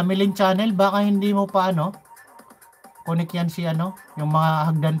 Ramilin channel, baka hindi mo pa connect yan si yung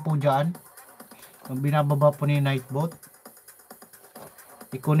mga hagdan po dyan. Yung binababa po ni Nightbot.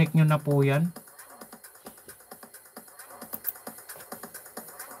 I-connect nyo na po yan.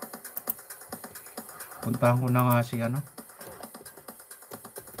 Puntahan ko na nga si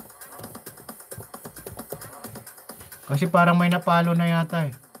Kasi parang may napalo na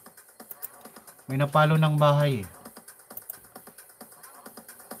yata eh. May napalo ng bahay eh.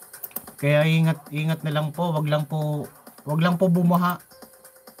 Kaya ingat na lang po, wag lang po bumaha.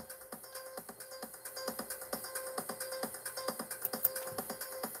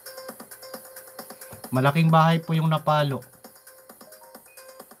 Malaking bahay po yung napalo.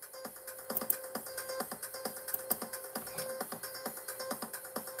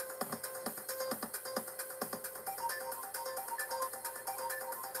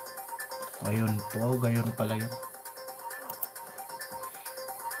 Ayun po, gayon pala yun.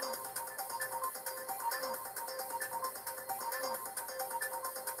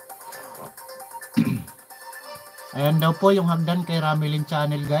 Ayan daw po yung hagdan kay Ramilin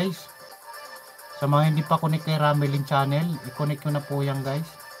channel guys. Sa mga hindi pa connect kay Ramilin channel, i-connect nyo na po yan guys.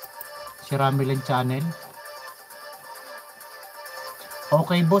 Si Ramilin channel.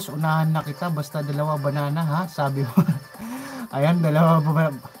 Okay boss, unahan na kita. Basta dalawa banana ha, sabi mo. Ayan, dalawa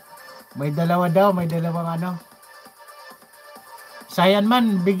ba? May dalawa daw, may dalawang Sayan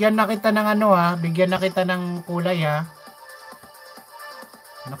man, bigyan na kita ng bigyan na kita ng kulay ha.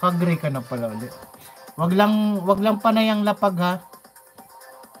 Naka-gray ka na pala ulit. Wag lang panay ang lapag ha.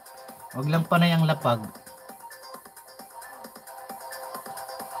 Wag lang panay ang lapag.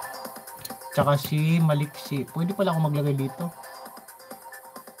 Tsaka si Maliksi. Pwede pala ako maglagay dito.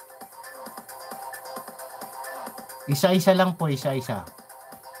 Isa-isa lang po, isa-isa.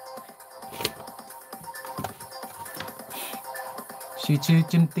 Si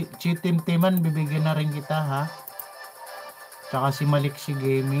Chitim Timan, bibigyan na rin kita ha. Tsaka si Maliksi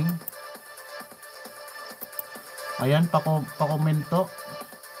Gaming. Ayan, pakomento.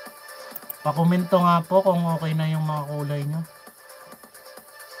 Pakomento nga po kung okay na yung mga kulay nyo.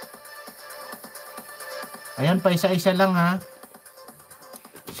 Ayan, pa isa-isa lang ha.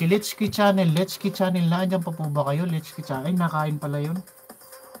 Si Let's Channel na, andyan pa po ba kayo? Let's Channel, ay nakain pala yun.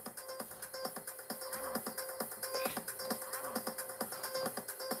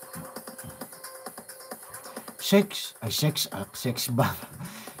 Sex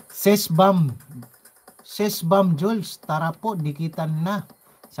bomb. Sesbam Jules, tara po, dikitan na.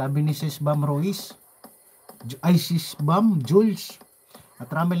 Sabi ni Sesbam Ruiz. Ay, Sesbam Jules. At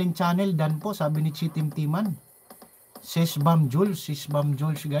Rameling Channel, dan po, sabi ni Chitim Timan. Sesbam Jules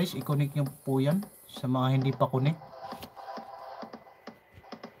guys, i-connect nyo po yan sa mga hindi pa connect.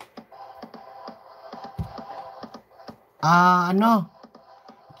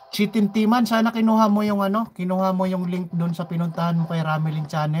 Chitim Timan, sana kinuha mo yung link doon sa pinuntahan mo kay Rameling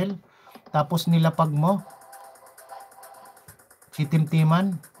Channel. Tapos nilapag mo. Chitim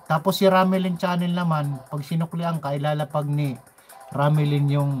Timan. Tapos si Rameling Channel naman, pag sinuklian ka, ilalapag ni Ramelin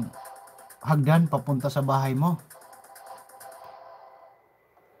yung hagdan papunta sa bahay mo.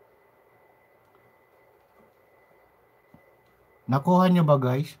 Nakuha nyo ba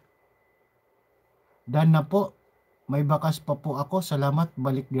guys? Dan na po. May bakas pa po ako. Salamat.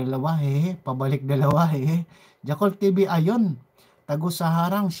 Balik dalawa. Hehe. Pabalik dalawa. Hehe. Jakol TV ayon. Tago sa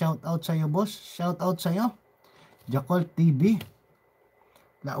harang. Shout out sa iyo boss. Shout out sa iyo. Jakol TV.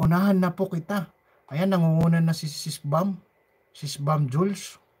 Naunahan na po kita. Ayan, nangunguna na si Sisbam. Sisbam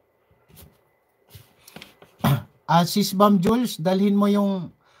Jules. Sisbam Jules, dalhin mo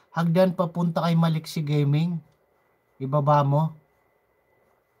yung hagdan papunta kay Maliksi Gaming. Ibaba mo.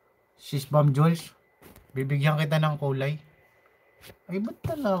 Sisbam Jules. Bibigyan kita ng kulay. Ay, ba't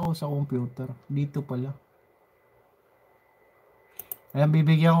tala ako sa computer? Dito pala. Ayan,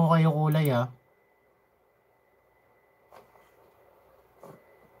 bibigyan ko kayo kulay ha.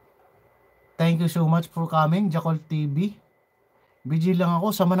 Thank you so much for coming, Jakol TV. Busy lang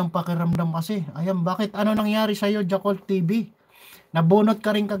ako, sama ng pakiramdam kasi. Ayan, bakit? Ano nangyari sa'yo, Jakol TV? Nabunot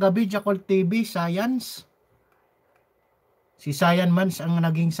ka rin kagabi, Jakol TV, Science. Si Science Man ang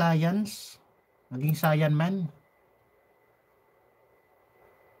naging Science. Naging Science Man.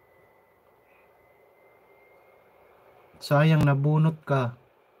 Sayang, nabunot ka,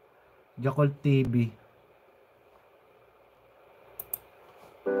 Jakol TV.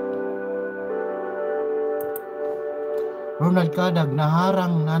 Ronald Kadag,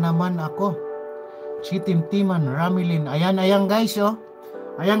 naharang na naman ako. Si Timtiman, Ramilin. Ayan guys, oh.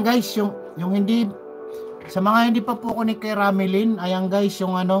 Ayan guys, yung hindi, sa mga hindi pa po kunik kay Ramilin, ayan guys,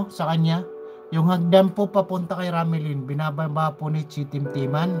 yung sa kanya. Yung hagdan po papunta kay Ramilin, binababa po ni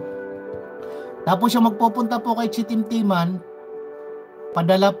Chitimtiman. Tapos yung magpupunta po kay Chitimtiman,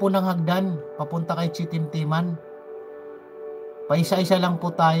 padala po ng hagdan papunta kay Chitimtiman. Paisa-isa lang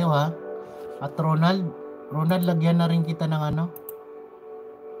po tayo ha. At Ronald, lagyan na rin kita ng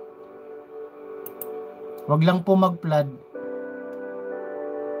wag lang po mag-flood.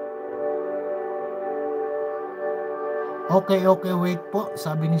 Okay, wait po.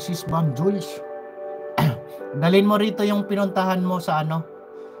 Sabi ni Sisbam Jules. Dalhin mo rito yung pinuntahan mo sa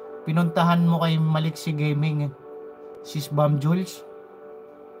pinuntahan mo kay Maliksi Gaming. Sisbam Jules.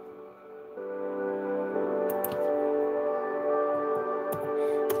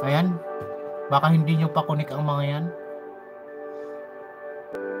 Ayan. Baka hindi nyo pa kunik ang mga yan.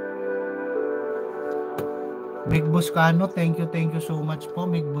 Mig Buscano, thank you so much po,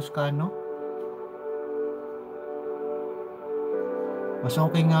 Mig Buscano. Mas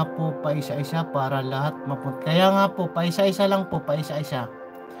okay nga po pa isa-isa para lahat mapunta. Kaya nga po, pa isa-isa lang po, pa isa-isa.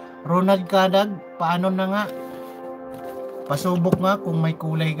 Ronald Kadag, paano na nga? Pasubok nga kung may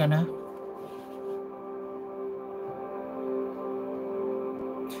kulay ka na.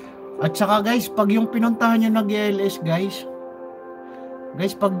 At saka guys, pag yung pinuntahan nyo nag-LS guys,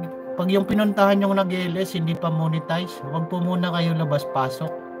 pag yung pinuntahan nyo nag-LS hindi pa monetize, huwag po muna kayo labas-pasok.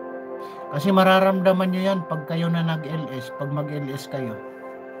 Kasi mararamdaman nyo yan pag kayo na nag-LS, pag mag-LS kayo.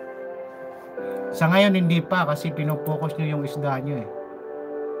 Sa ngayon hindi pa kasi pinopokus nyo yung isda nyo eh.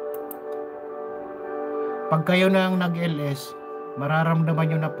 Pag kayo na ang nag-LS, mararamdaman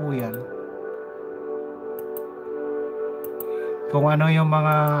nyo na po yan. Kung ano yung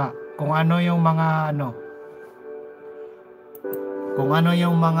mga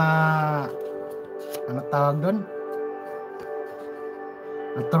ano tawag doon?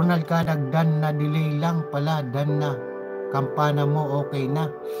 At Ronald Kadag, dan na delay lang pala, dan na kampana mo okay na.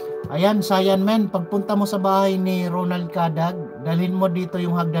 Ayan, Sayan Men, pagpunta mo sa bahay ni Ronald Kadag, dalhin mo dito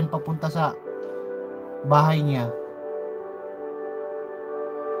yung hagdan papunta sa bahay niya.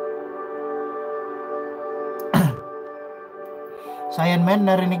 Sayan Men,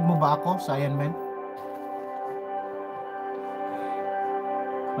 narinig mo ba ako? Sayan Men?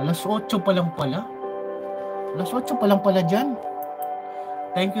 Alas 8 pa lang pala. Alas 8 pa lang pala dyan.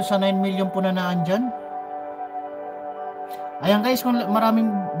 Thank you sa 9 million po na naan dyan. Ayan guys, kung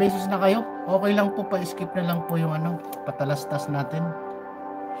maraming beses na kayo, okay lang po, pa-skip na lang po yung ano, patalastas natin.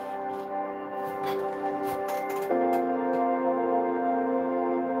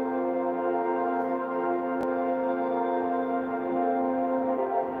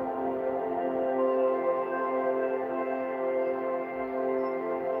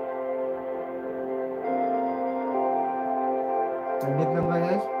 Saglit lang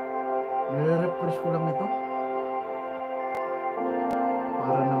guys. Nire-refresh ko lang ito.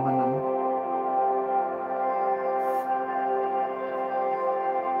 Para naman ano.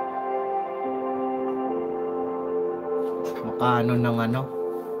 Makaano ng ano.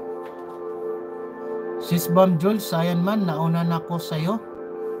 Sis Bam Jules, ayan man, nauna na ako sa'yo.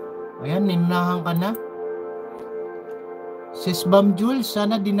 Ayan, ninahan ka na. Sis Bam Jules,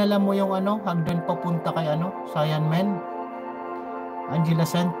 sana dinala mo yung ano, hagdan papunta kay ano, Sayan Man. Angela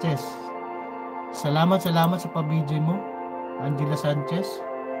Sanchez. Salamat sa pa-BJ mo, Angela Sanchez.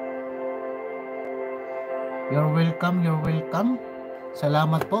 You're welcome, you're welcome.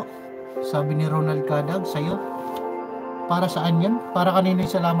 Salamat po. Sabi ni Ronald Kadag sa'yo. Para saan yan? Para kanino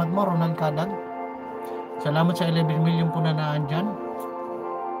yung salamat mo, Ronald Kadag? Salamat sa 11 million po na naan dyan.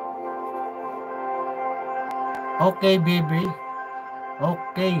 Okay, baby.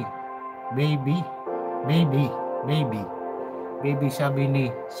 Okay, baby. Baby. Baby. Baby, sabi ni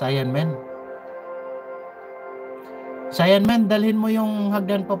Sayan Man. Sayan Man, dalhin mo yung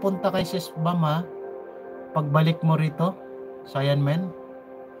hagdan papunta kay Sis Bam ha. Pagbalik mo rito, Sayan Man.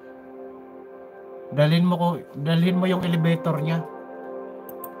 Dalhin mo yung elevator niya.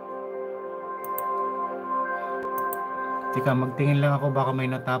 Tika, magtingin lang ako, baka may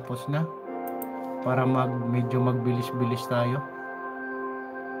natapos na. Para medyo magbilis-bilis tayo.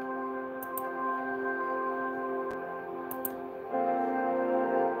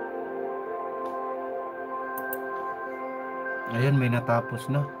 Ayan, may natapos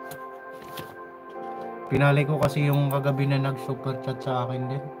na. Pinali ko kasi yung kagabi na nag-super chat sa akin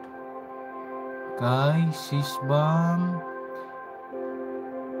din. Kay Sis Bam.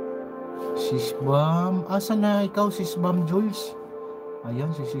 Sis Bam. Asa na ikaw, Sis Bam Jules?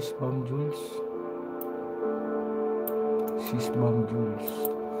 Ayan, si Sis Bam Jules. Sis Bam Jules.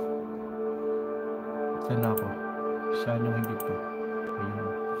 Saan ako? Saan yung hindi po? Ayan.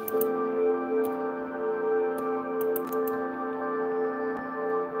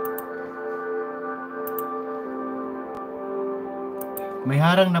 May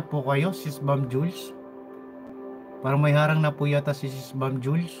harang na po kayo, Sis Bam Jules? Parang may harang na po yata si Sis Bam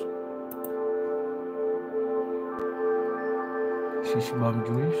Jules. Sis Bam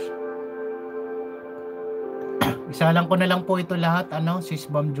Jules. Isa lang ko na lang po ito lahat, ano, Sis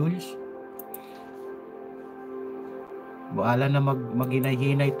Bam Jules. Baala na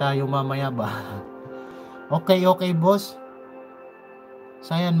maghinay-hinay tayo mamaya ba? Okay, okay, boss.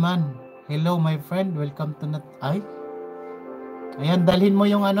 Sayan Man. Hello, my friend. Welcome to Nat... Ay? Ayan, dalhin mo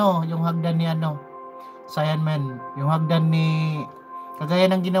yung ano, yung hagdan ni ano, Sayan Man. Yung hagdan ni... Kagaya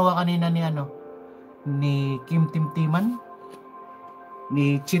ng ginawa kanina ni ano, ni Kim Timtiman.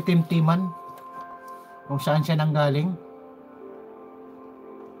 Ni Chi Timtiman. Kung saan siya nanggaling.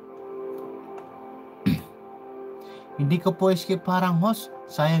 Hindi ko po skip parang host.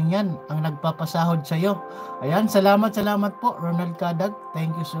 Sayang yan, ang nagpapasahod sa'yo. Ayan, salamat po, Ronald Kadag.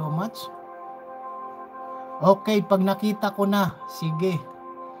 Thank you so much. Okay, pag nakita ko na, sige,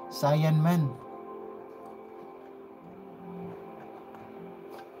 Sayan Man.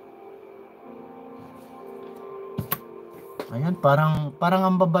 Ayan, parang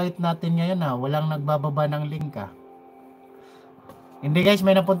ang babait natin ngayon ha. Walang nagbababa ng link ha. Hindi guys,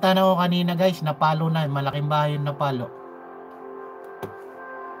 may napunta na ako kanina guys. Napalo na, malaking bahay yung napalo.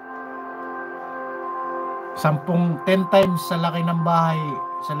 10 times sa laki ng bahay.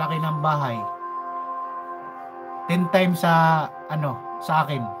 Sa laki ng bahay. 10 times sa ano, sa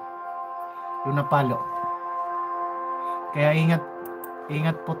akin. Yung napalo. Kaya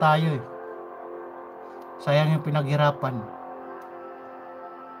ingat po tayo eh. Sayang yung pinaghirapan.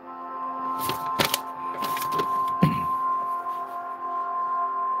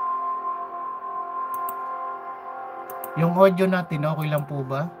 Yung audio natin, okay lang po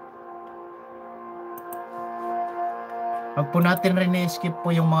ba? Wag po natin rin i-skip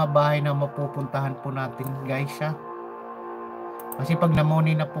po yung mga bahay na mapupuntahan po natin guys ha. Kasi pag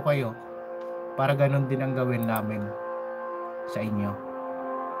namoni na po kayo, para ganun din ang gawin namin sa inyo.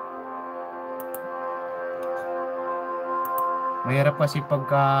 Mahirap kasi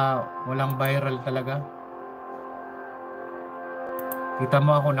pagka walang viral talaga. Kita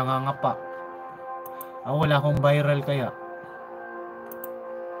mo ako nangangapa. Wala akong viral kaya.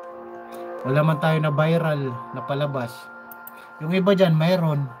 Wala man tayo na viral na palabas. Yung iba dyan,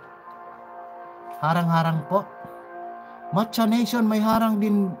 mayroon. Harang-harang po. Matcha Nation, may harang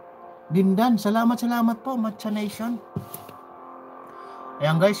din dan. Salamat po, Matcha Nation.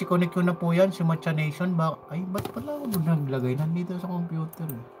 Ayan guys, i-connect ko na po yan si Matcha Nation. Ay, ba't pala ako naglagay? Nandito sa computer.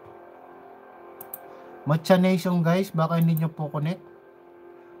 Matcha Nation guys, baka hindi nyo po connect.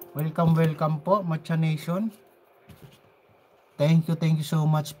 Welcome po, Matcha Nation. Thank you so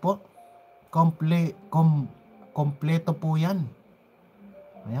much po. Kompleto po yan.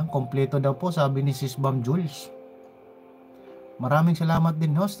 Ayan, kompleto daw po, sabi ni Sis Bam Jules. Maraming salamat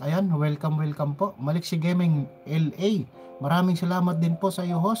din host. Ayan, welcome po. Maliksi Gaming LA. Maraming salamat din po sa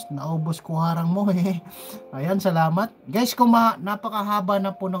iyo host. Naubos ko harang mo eh. Ayan, salamat. Guys, kung napakahaba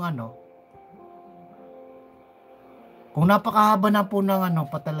na po ng kung napakahaba na po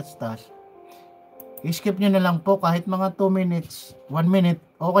ng patalastas, i-skip nyo na lang po kahit mga 2 minutes, 1 minute,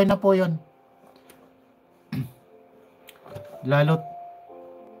 okay na po yon. Lalo't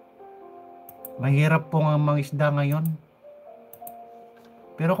mahirap po ang mga isda ngayon.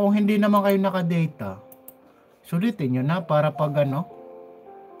 Pero kung hindi naman kayo nakadata, sulitin nyo na para pag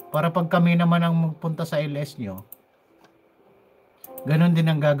kami naman ang magpunta sa LS nyo, ganon din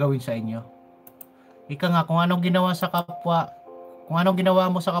ang gagawin sa inyo. Ika nga, kung anong ginawa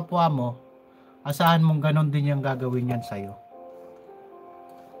mo sa kapwa mo, asahan mong ganon din yung gagawin yan sa'yo.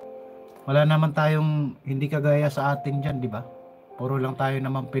 Wala naman tayong hindi kagaya sa atin dyan, di ba? Puro lang tayo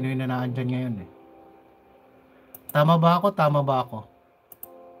naman Pinoy na naandyan ngayon eh. Tama ba ako?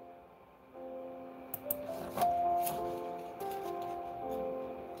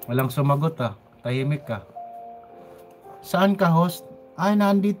 Walang sumagot tahimik ka. Saan ka host? Ay,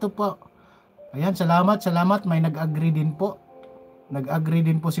 nandito po. Ayan, salamat. May nag-agree din po. Nag-agree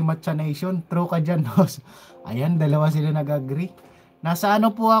din po si Matcha Nation. True ka dyan host. Ayan, dalawa sila nag-agree. Nasa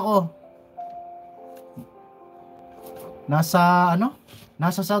po ako? Nasa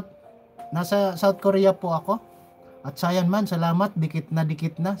South Korea po ako. At sayan man, salamat.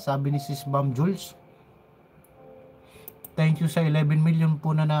 Dikit na, sabi ni Sis Bam Jules. Thank you sa 11 million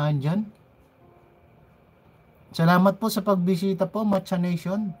po na naandyan. Salamat po sa pagbisita po, Matcha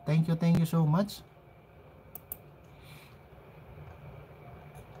Nation. Thank you so much.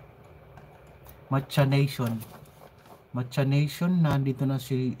 Matcha Nation, nandito na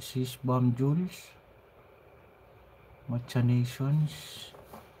si Sis Bam Jules. Matcha Nations.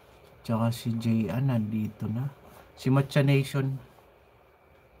 Tsaka si Jayan nandito na. Si Matcha Nation.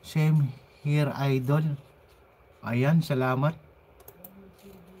 Same here, idol. Ayan, salamat.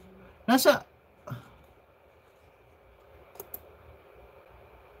 Nasa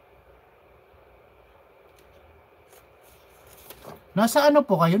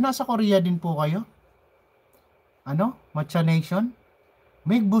po kayo? Nasa Korea din po kayo? Matcha Nation?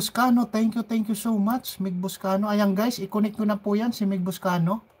 Mig Buscano, thank you so much. Mig Buscano. Ayan guys, i-connect ko na po yan si Mig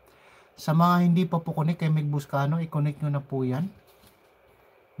Buscano. Sa mga hindi pa po connect kay Mig Buscano, i-connect nyo na po yan.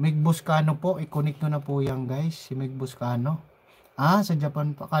 Mig Buscano po, i-connect nyo na po yan guys, si Mig Buscano. Sa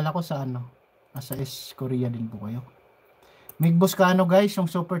Japan pa. Akala ko sa sa Korea din po kayo. Mig Buscano guys, yung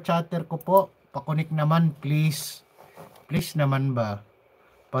super chatter ko po, pa-connect naman please. Please naman ba?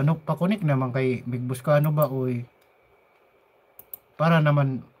 Pa-connect naman kay Mig Buscano ba, oy? Para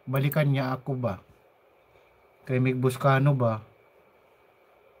naman balikan niya ako ba? Kay Mig Buscano ba?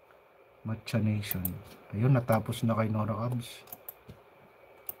 Matcha Nation. Ayun, natapos na kay Nora Abs.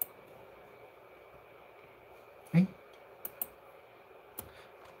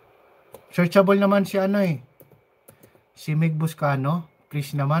 Searchable naman si si Mig Buscano.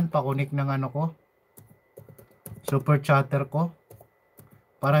 Please naman, pa-connect ng ko. Super chatter ko.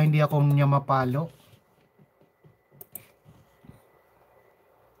 Para hindi ako niya mapalo.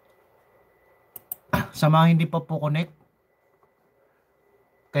 Sa mga hindi pa po connect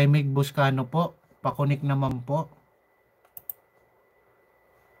kay Mig Buscano po, pa-connect naman po.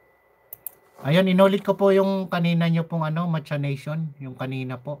 Ayun, inulit ko po yung kanina nyo pong Matcha Nation, yung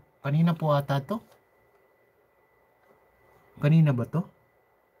kanina po. Kanina po ata to. Kanina ba to?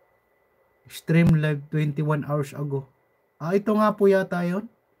 Stream live 21 hours ago. Ito nga po yata yun.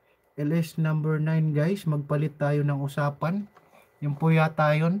 LS number 9 guys, magpalit tayo ng usapan. Yung po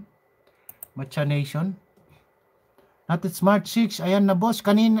yata yun. Matcha Nation. Nat Smart6, ayan na boss.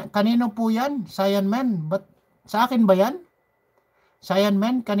 Kanino po yan? Cyan Man. Sa akin ba yan? Cyan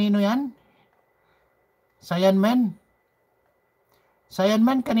Man, kanino yan? Cyan Man. Cyan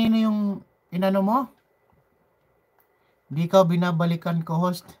Man, kanino yung inano mo? Hindi ka binabalikan ko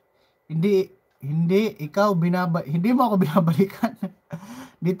host. Hindi, Hindi, ikaw hindi mo ako binabalikan.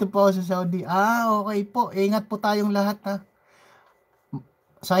 Dito po ako sa Saudi. Okay po. Ingat po tayong lahat ha.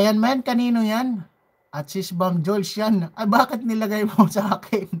 Sayan man, kanino yan? At sis Bam Jules yan. Ay, bakit nilagay mo sa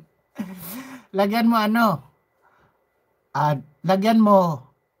akin? Lagyan mo ano? Lagyan mo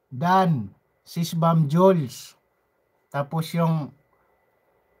Dan, sis Bam Jules. Tapos yung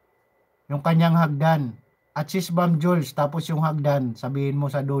kanyang hagdan. At sis Bam Jules, tapos yung hagdan, sabihin mo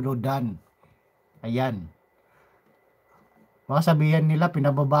sa dulo Dan. Ayan. Baka sabihan nila,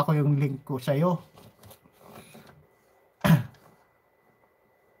 pinababa ko yung link ko sa'yo.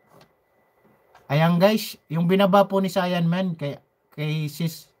 Ayan guys, yung binaba po ni Sayan Man kay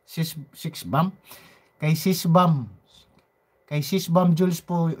sis Bam. Kay sis Bam. Kay sis Bam Jules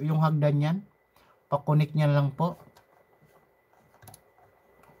po yung hagdan yan. Pakunik niya lang po.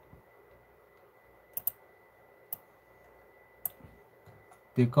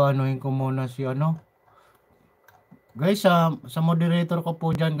 Teka, anuhin ko muna si ano. Guys, sa moderator ko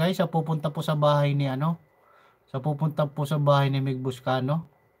po dyan guys, pupunta po sa bahay ni ano. Pupunta po sa bahay ni Mig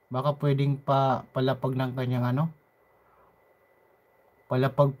Buscano. Baka pwedeng palapag ng kanyang ano.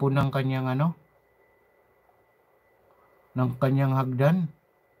 Palapag po ng kanyang ano. Ng kanyang hagdan.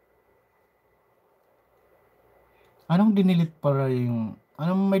 Anong dinilit para yung...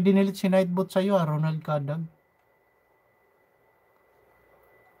 Anong may dinilit si Nightbot sa'yo Ronald Kadag?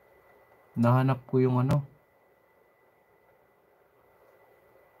 Nahanap ko yung ano.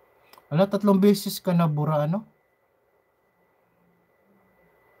 Ala, 3 beses ka nabura ano?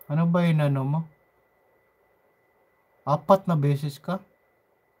 Ano ba yun ano mo? 4 na beses ka?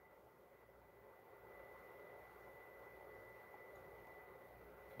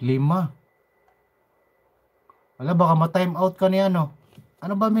 5. Wala, baka ma-time out ka niya, no?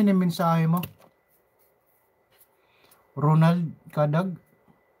 Ano ba minimensahe mo? Ronald Kadag?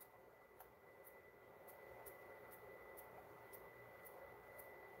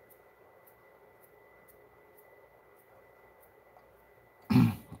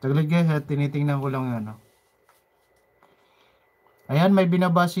 Taglag guys, tinitingnan ko lang yan, no? Ayan, may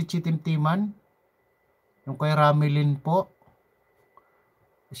binaba si Chitimtiman. Yung kay Ramilin po.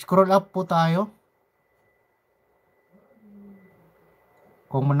 Scroll up po tayo.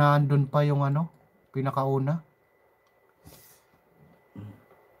 Kung nandun pa yung ano, pinakauna.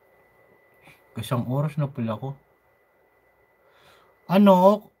 Isang oras na pala ko.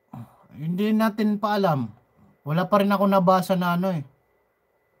 Ano, hindi natin pa alam. Wala pa rin ako nabasa na ano eh.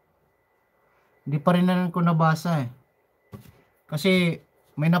 Hindi pa rin na ako nabasa eh. Kasi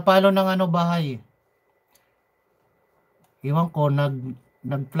may napalo ng ano bahay. Iwan ko,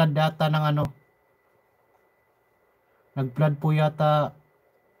 nag-flood data ng ano. Nag-flood po yata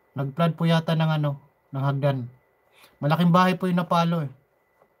ng ano, ng hagdan. Malaking bahay po yung napalo eh.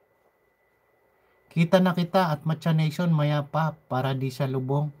 Kita na kita at Matcha Nation maya pa para di sa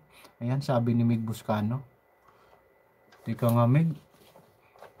lubong. Ayan, sabi ni Mig Buscano. Tika nga Mig.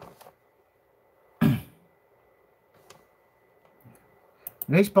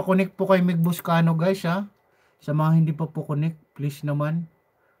 Guys, pakunik po kay Mig Buscano guys ha. Sa mga hindi pa po kunik, please naman.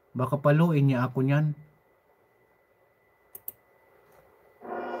 Baka paluin niya ako niyan.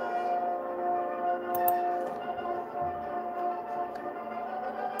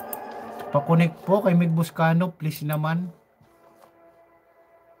 Pakunik po kay Mig Buscano, please naman.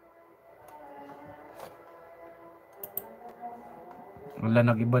 Wala,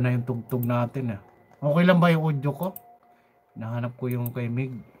 nag-iba na yung tugtog natin eh. Okay lang ba yung audio ko? Nahanap ko yung kay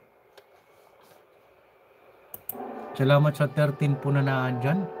Mig. Salamat sa 13 po na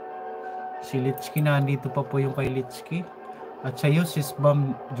naandyan. Si Litski, nandito pa po yung kay Litski. At sa iyo, sis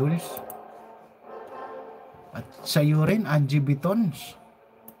Bam Jules. At sa iyo rin, Angie Bitons.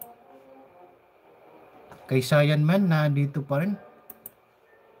 Kay Sayan Man, nandito pa rin.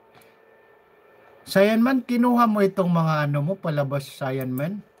 Sayan Man, kinuha mo itong mga ano mo, palabas Sayan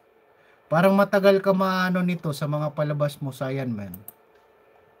Man. Parang matagal ka maano nito sa mga palabas mo, Sayan Man.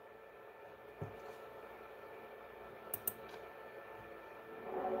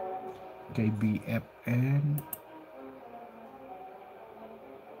 Kay BFN.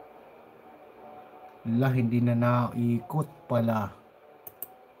 Hindi na naikot pala.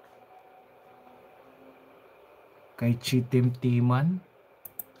 Kay Chitimtiman,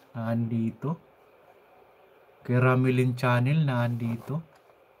 nandito. Kay Ramilin Channel, nandito.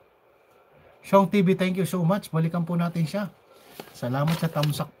 Shong TV, thank you so much. Balikan po natin siya. Salamat sa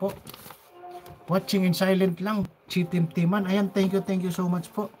tamsak po. Watching in silent lang. Chitimtiman. Ayan, thank you so much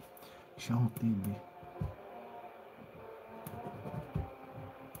po. Shong TV.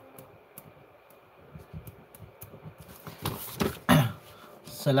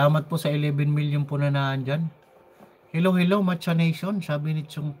 Salamat po sa 11 million po na nandyan. Hello, hello, Matcha Nation, sabi ni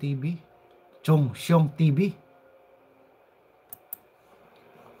Chong TV. Xiong TV.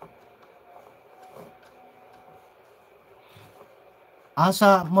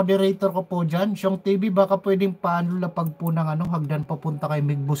 Sa moderator ko po dyan, Xiong TV, baka pwedeng paano lapag po ng hagdan papunta kay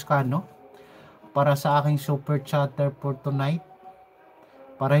Mig Buscano para sa aking super chatter for tonight.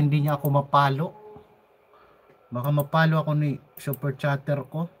 Para hindi niya ako mapalo. Baka mapalo ako ni super chatter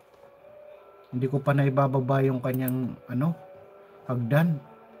ko. Hindi ko pa naibababa yung kanyang hagdan.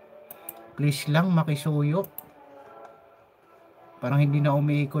 Please lang makisuyo. Parang hindi na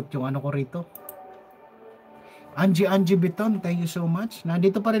umiikot yung ko rito. Angie Biton, thank you so much.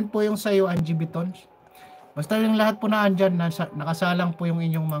 Nandito pa rin po yung sayo, Angie Biton. Basta yung lahat po na andyan, nakasalang po yung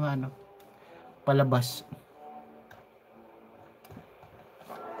inyong mga palabas.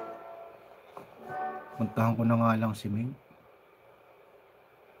 Puntahan ko na nga lang si Ming.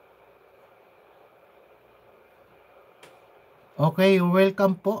 Okay,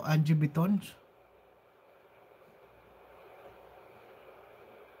 welcome po, Angie Biton.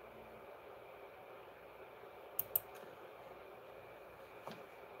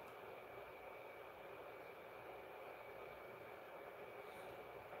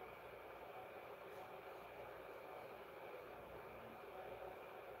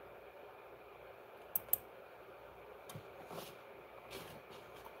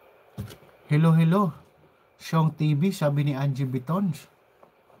 Hello, hello. Xiong TV, sabi ni Angie Bitons.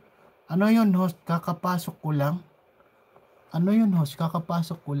 Ano yun, host? Kakapasok ko lang. Ano yun, host?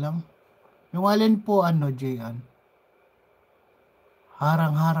 Kakapasok ko lang. Yung alin po, Jayan?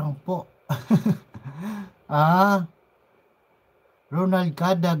 Harang-harang po. Ronald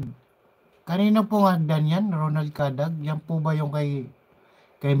Kadag. Kanina po hagdan yan, Ronald Kadag. Yan po ba yung kay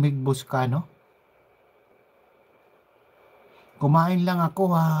Mig Buscano? Kumain lang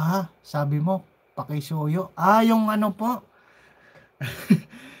ako, ha? Sabi mo, pakisuyo. Yung po.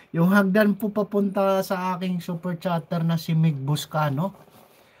 Yung hagdan po papunta sa aking super chatter na si Mig Buscano.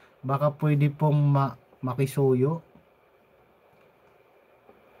 Baka pwede pong makisuyo.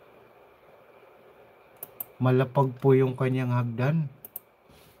 Malapag po yung kanyang hagdan.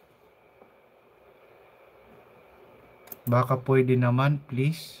 Baka pwede naman,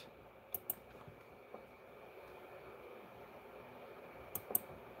 please.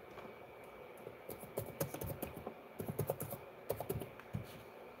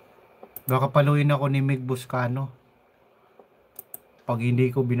 Baka paluin ako ni Mig Buscano pag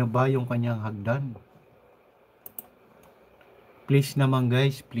hindi ko binaba yung kanyang hagdan. Please naman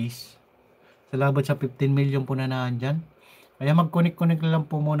guys, please. Salamat sa 15 million po na nandyan. Kaya mag-connect-connect lang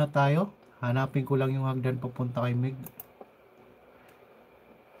po muna tayo. Hanapin ko lang yung hagdan papunta kay Mig.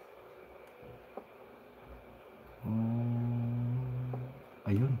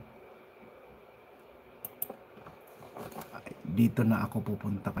 Ayun. Dito na ako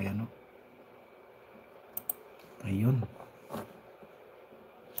pupunta kay Ayun.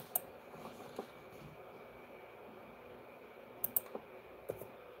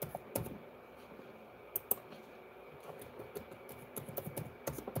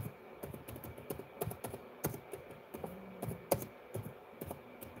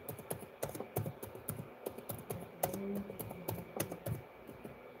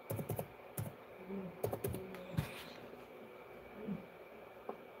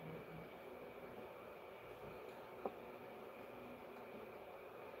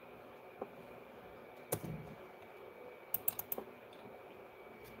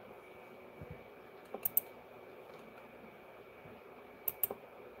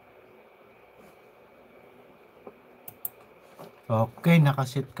 Okay,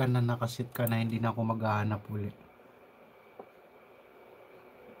 nakasit ka na, hindi na ako maghahanap ulit.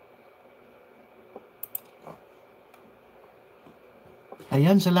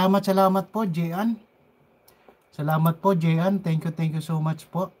 Ayan, salamat po, Jian. Salamat po, Jian. Thank you so much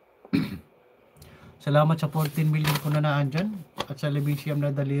po. Salamat sa 14 million po na naandyan at sa Libisium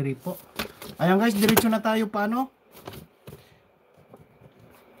na daliri po. Ayan guys, diretso na tayo paano?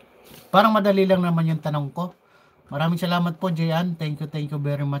 Parang madali lang naman yung tanong ko. Maraming salamat po, Jian. Thank you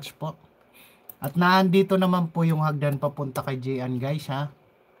very much po. At naandito naman po yung hagdan papunta kay Jian guys, ha.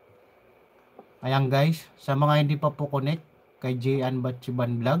 Ayan guys, sa mga hindi pa po connect kay Jian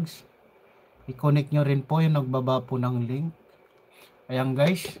Batchiban Vlogs, i-connect nyo rin po yung nagbaba po ng link. Ayan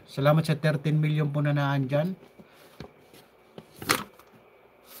guys, salamat sa 13 million po na naandyan.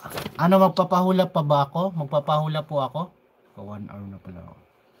 Magpapahula pa ba ako? Magpapahula po ako. 1 hour na pala ako.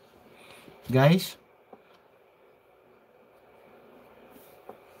 Guys,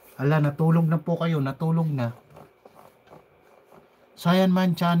 natulog na po kayo, natulog na.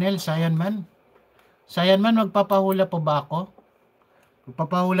 Sayanman channel, Sayanman. Sayanman, magpapahula pa ba ako?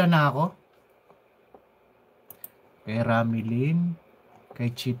 Magpapahula na ako? Kay Ramilin, kay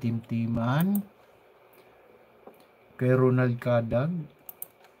Chitimtiman, kay Ronald Kadag.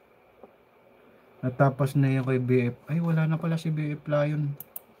 Natapos na yung kay BF. Ay, wala na pala si BF Lion.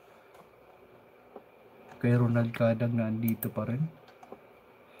 Kay Ronald Kadag na andito pa rin.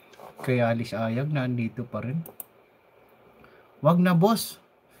 Kay Alice Ayag na andito pa rin. Wag na, boss.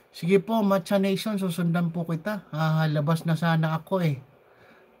 Sige po, Matcha Nation, susundan po kita. Labas na sana ako eh.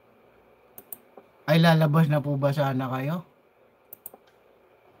 Ay, lalabas na po ba sana kayo?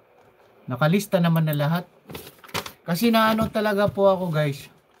 Nakalista naman na lahat. Kasi naano talaga po ako, guys.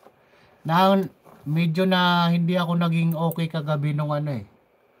 Medyo na hindi ako naging okay kagabi nung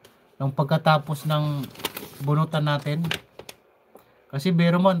nung pagkatapos ng bunutan natin. Kasi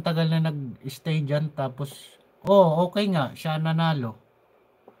biro mo, ang tagal na nag-stay dyan. Tapos, okay nga, siya nanalo.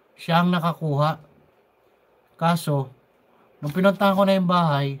 Siya ang nakakuha. Kaso, nung pinuntahan ko na yung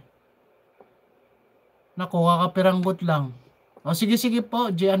bahay, naku, kakapiranggot lang. Sige po,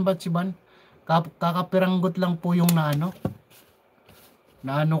 Gian Batsiban. Kakapiranggot lang po yung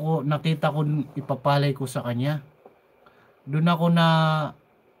nakita ko, ipapalay ko sa kanya. Doon ako na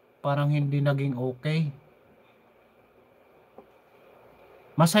parang hindi naging okay.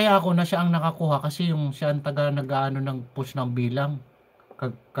 Masaya ako na siya ang nakakuha kasi yung siya ang taga nag-aano ng push ng bilang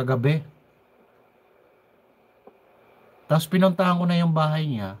kagabi. Tapos pinuntahan ko na yung bahay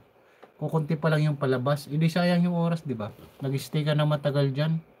niya. Kukunti pa lang yung palabas. Hindi sayang yung oras, di ba? Nag-stay ka na matagal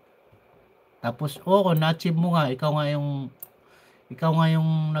dyan. Tapos, na-achieve mo nga. Ikaw nga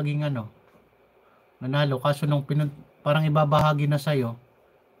yung naging nanalo. Kaso nung parang ibabahagi na sa'yo.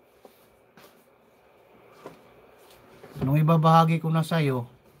 Nung ibabahagi ko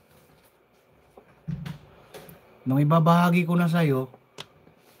na sa'yo,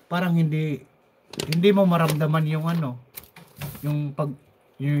 parang hindi mo maramdaman yung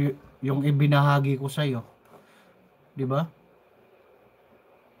yung ibinahagi ko sa iyo. 'Di ba?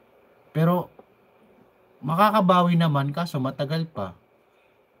 Pero makakabawi naman kaso matagal pa.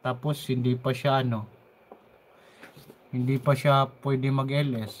 Tapos hindi pa siya pwede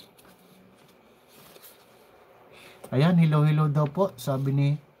mag-LS. Ayan, hello daw po, sabi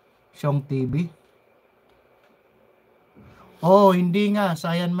ni Xiong TV. Hindi nga,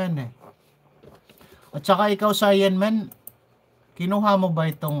 Sayanman eh. At saka ikaw, Sayanman, kinuha mo ba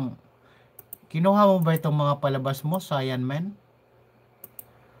itong mga palabas mo, Sayanman?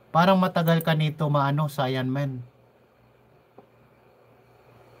 Parang matagal ka nito Sayanman.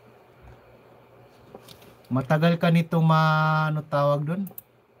 Matagal ka nito tawag doon?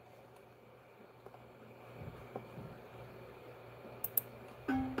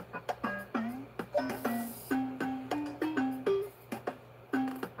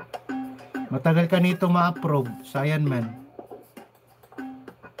 Matagal ka nito ma-approve, Sayanman.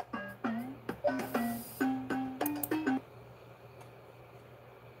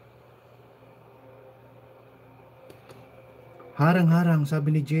 Harang-harang,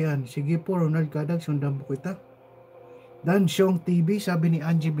 sabi ni Jian. Sige po, Ronald Kadag, sundan po kita. Dan Xiong TV, sabi ni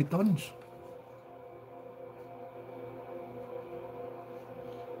Angie Bitons.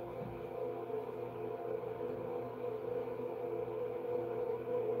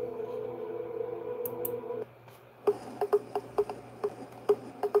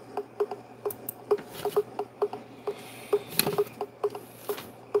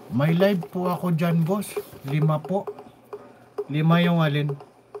 May live po ako dyan, boss. 5 po. 5 yung alin.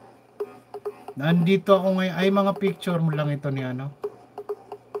 Nandito ako ngayon. Ay, mga picture mo lang ito ni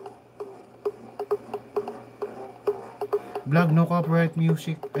Vlog, no copyright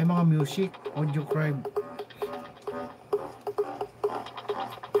music. Ay, mga music. Audio crime.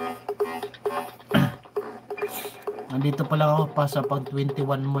 Nandito pala ako pa sa pag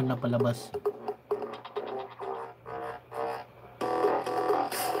 21 mo na palabas.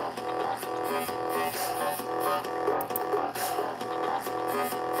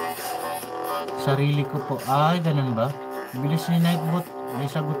 Sarili ko po. Ay, ganun ba? Bilis ni Nightbot. May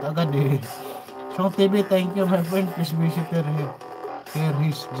sagot agad eh. Song TV, thank you my friend. Please visit here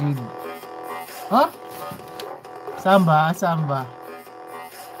his jib. Ha? Samba? Samba?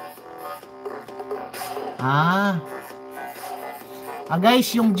 Guys,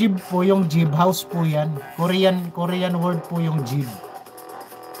 yung jib po, yung jib house po yan. Korean word po yung jib.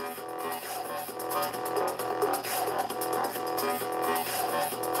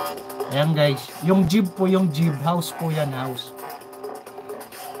 Ayan guys, yung jib po, yung jib house po yan, house.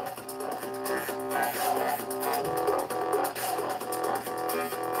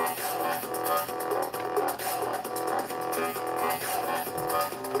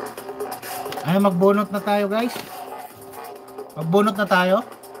 Ay, magbunot na tayo guys. Magbunot na tayo.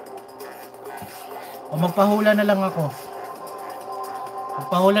 O magpahula na lang ako.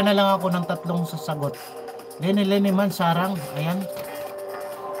 Magpahula na lang ako ng 3 sasagot. Lenny man sarang. Ayan.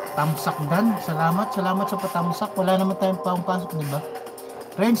 Tamsak dan. Salamat sa patamsak. Wala naman tayong pangpasok, diba?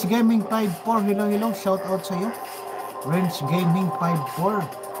 Range Gaming 54. Hello. Shout out sa iyo. Range Gaming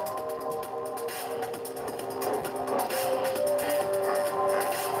 54.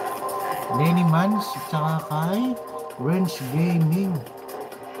 Lenny Mans, tsaka kay Range Gaming.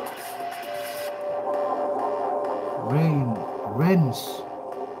 Range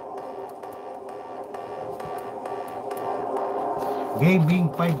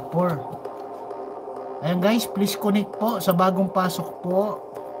Gaming 54. Ayan guys, please connect po sa bagong pasok po.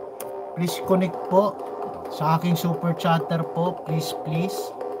 Please connect po sa aking super chatter po. Please.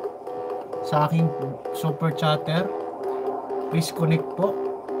 Sa aking super chatter. Please connect po.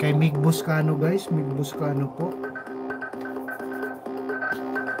 Kay Mig Buscano guys, Mig Buscano po.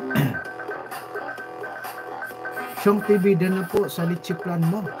 Siyong TV din na po sa Lichiplan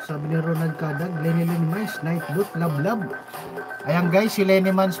mo. Sabi ni Ronald Cadag, Lenny Mans, Nightboot, love. Ayan guys, si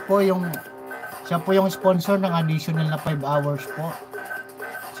Lenny Mans po siya po yung sponsor ng additional na 5 hours po.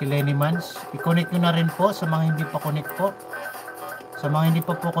 Si Lenny Mans. I-connect nyo na rin po sa mga hindi pa connect po. Sa mga hindi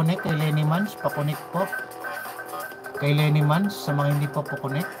pa po connect kay Lenny Mans, pa-connect po. Kay Lenny Mans, sa mga hindi pa po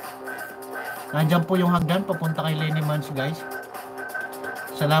connect. Nandiyan po yung hagdan papunta kay Lenny Mans guys.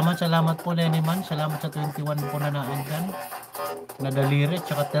 Salamat po Lenny Mans. Salamat sa 21 po na naandyan. Nadaliri,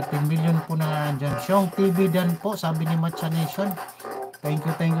 tsaka 13 million po na naandyan. Siyong TV dan po, sabi ni Matcha Nation. Thank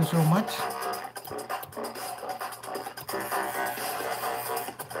you so much.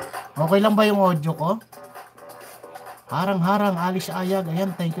 Okay lang ba yung audio ko? Harang Alice Ayag.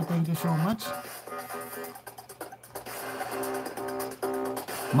 Ayan, thank you so much.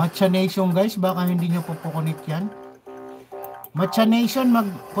 Matcha Nation guys, baka hindi nyo po connect yan. Matcha Nation,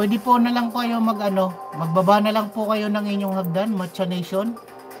 pwede po na lang kayo magbaba na lang po kayo ng inyong hagdan, Matcha Nation.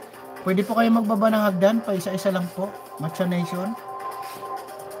 Pwede po kayo magbaba ng hagdan, pa isa-isa lang po, Matcha Nation.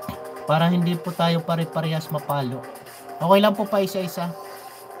 Para hindi po tayo pare-parehas mapalo. Okay lang po pa isa-isa.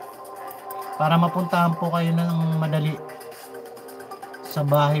 Para mapuntahan po kayo ng madali sa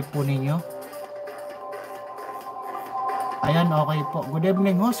bahay po ninyo. Ayan, okay po. Good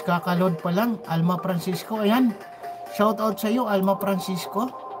evening host, kakaload pa lang. Alma Francisco, ayan. Shout out sa iyo, Alma Francisco.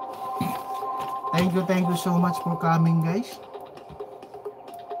 Thank you so much for coming guys.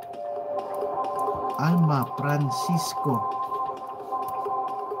 Alma Francisco.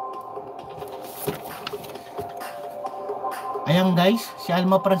 Ayan guys, si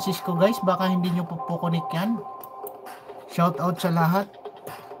Alma Francisco guys, baka hindi nyo po connect yan. Shout out sa lahat.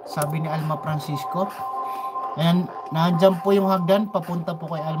 Sabi ni Alma Francisco. Ayan, nandiyan po yung hagdan, papunta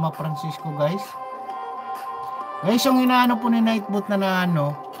po kay Alma Francisco guys. Guys, yung inaano po ni Nightboot na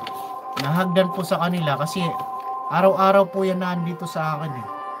hagdan po sa kanila kasi araw-araw po yan nandito sa akin eh.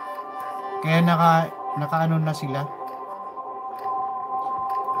 Kaya nakaano na sila.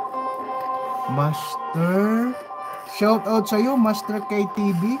 Master, shout out sa iyo, Master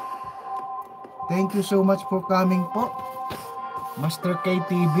KTV. Thank you so much for coming po. Master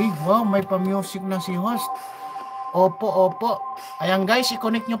KTV. Wow, may pa-music na si host. Opo. Ayan guys,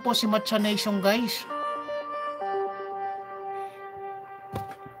 i-connect nyo po si Matcha Nation guys.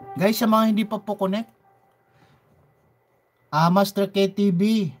 Guys, sa mga hindi pa po connect, Master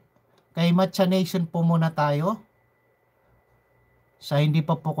KTV, kay Matcha Nation po muna tayo. Sa hindi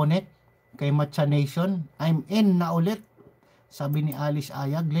pa po connect, kay Matcha Nation, I'm in na ulit. Sabi ni Alice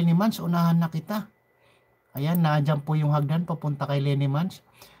Ayag, Lenny Mans, unahan na kita. Ayan, nandiyan po yung hagdan papunta kay Lenny Mans.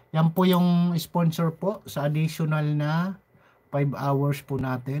 Yan po yung sponsor po sa additional na 5 hours po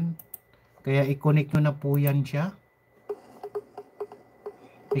natin. Kaya i-connect nyo na po yan siya.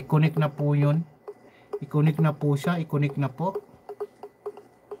 I-connect na po yun. I-connect na po siya. I-connect na po.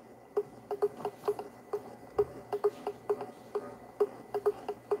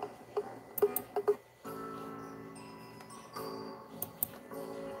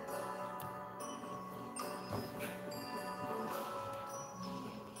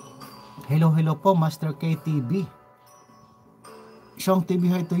 Hello po, Master KTV. Siyong TV,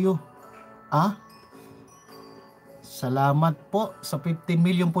 hi to you. Salamat po sa 15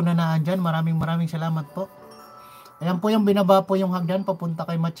 million po na naandyan. Maraming salamat po. Ayan po yung binaba po yung hagdan papunta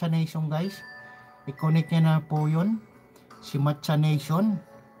kay Matcha Nation guys. I-connect niya na po yun. Si Matcha Nation.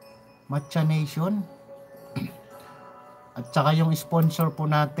 Matcha Nation. At saka yung sponsor po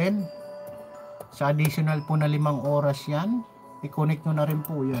natin. Sa additional po na 5 oras yan. I-connect nyo na rin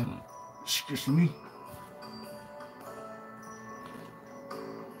po yan. Excuse me.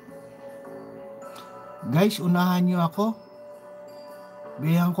 Guys, unahan nyo ako.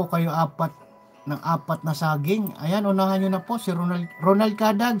 Bihan ko kayo ng apat na saging. Ayan, unahan nyo na po si Ronald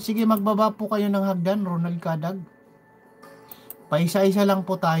Kadag. Sige, magbaba po kayo ng hagdan, Ronald Kadag. Paisa-isa lang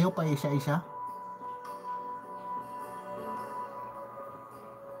po tayo, paisa-isa.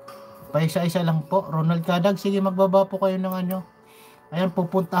 Paisa-isa lang po, Ronald Kadag. Sige, magbaba po kayo ng ano. Ayan,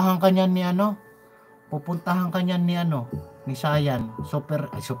 pupuntahan kanyan ni ano. Pupuntahan kanyan ni ano, ni Sayan.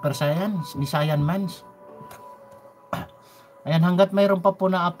 Super Sayan, ni Sayan Mans. Ayan, hanggat mayroon pa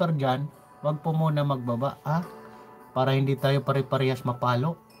po na upper dyan, wag po muna magbaba, ha? Para hindi tayo pare-parehas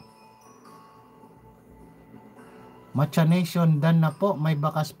mapalo. Matcha Nation, done na po. May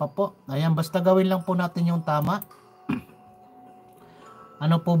bakas pa po. Ayan, basta gawin lang po natin yung tama.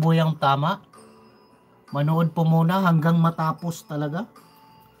 Ano po po yung tama? Manood po muna hanggang matapos talaga.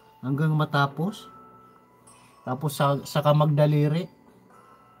 Hanggang matapos. Tapos saka magdaliri.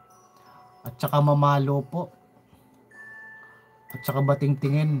 At saka mamalo po. At saka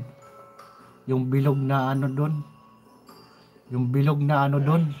batingtingin yung bilog na ano doon. Yung bilog na ano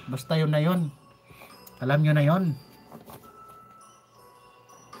doon. Basta yun na yun. Alam nyo na yun.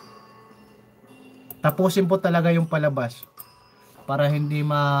 Tapusin po talaga yung palabas. Para hindi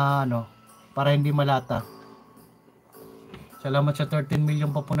para hindi malata. Salamat sa 13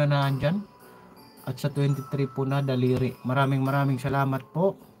 million pa po na naandyan. At sa 23 po na daliri. Maraming salamat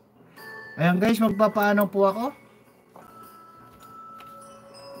po. Ayan guys, magpapaano po ako.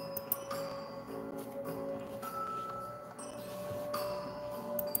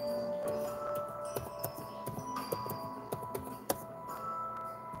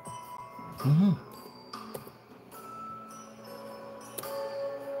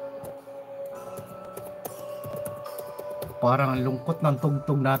 Parang ang lungkot ng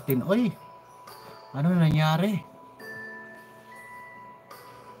tugtog natin. Oy, ano nangyari?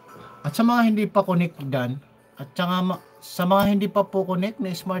 At sa mga hindi pa connect dyan, at sa mga hindi pa po connect na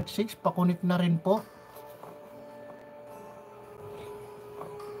Smart 6, pa-connect na rin po.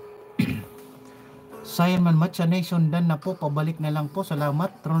 Sayan man Matcha Nation, done na po. Pabalik na lang po. Salamat.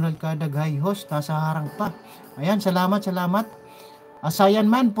 Ronald Kadag, hi host. Nasa harang pa. Ayan, salamat. Sayan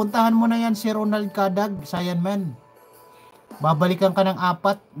man, puntahan mo na yan si Ronald Kadag. Sayan man. Babalikan ka ng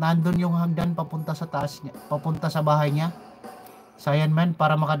 4, nandun yung hagdan papunta sa taas niya, papunta sa bahay niya. Sayan man,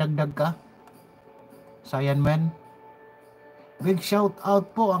 para makadagdag ka. Sayan man. Big shout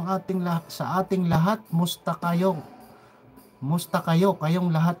out po sa ating lahat. Musta kayo kayong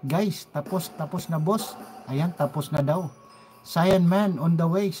lahat guys. Tapos na boss. Ayan, tapos na daw. Sayan man on the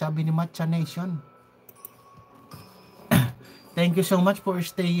way, sabi ni Matcha Nation. Thank you so much for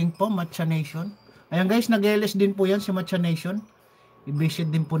staying po, Matcha Nation. Ayan guys, nag-LS din po yan si Matcha Nation.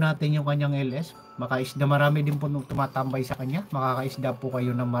 I-visit din po natin yung kanyang LS. Makaisda, marami din po tumatambay sa kanya. Makakaisda po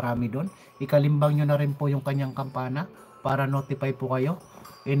kayo ng marami doon. Ikalimbang nyo na rin po yung kanyang kampana para notify po kayo.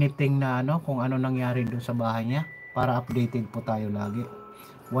 Anything na kung ano nangyari doon sa bahay niya. Para updated po tayo lagi.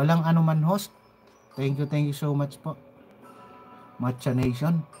 Walang anuman host. Thank you so much po. Matcha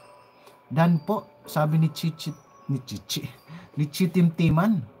Nation. Dan po, sabi ni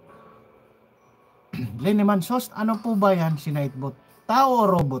Chitimtiman. Lenny Mansos, ano po ba yan si Nightbot? Tao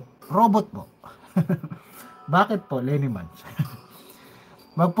o robot? Robot po. Bakit po, Lenny Mans?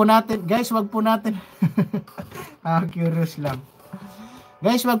 Wag po natin curious lang.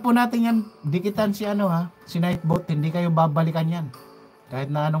 Guys, wag po natin yan dikitan si si Nightbot, hindi kayo babalikan yan. Kahit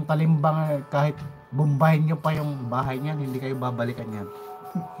na anong kalimbang, kahit bombahin nyo pa yung bahay niyan, hindi kayo babalikan yan.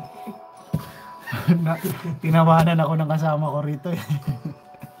 Tinawanan ako ng kasama ko rito.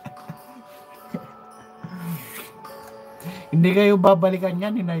 Hindi kayo babalikan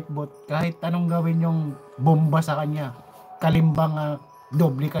yan ni Nightbot. Kahit anong gawin yung bomba sa kanya. Kalimbang,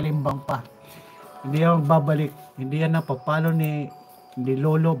 doble kalimbang pa. Hindi yan babalik. Hindi yan napapalo ni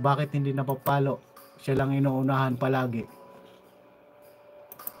Lolo. Bakit hindi napapalo? Siya lang inuunahan palagi.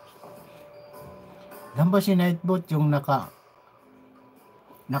 Yan ba si Nightbot yung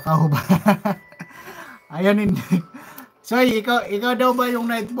nakahubad? Ayan, hindi. So, ikaw daw ba yung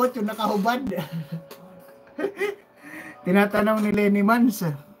Nightbot yung nakahubad? Tinatanong ni Lenny Mans.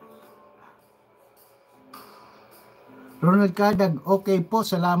 Ronald Kadag, okay po,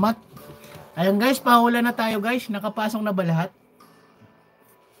 salamat. Ayan guys, pahula na tayo guys. Nakapasok na ba lahat?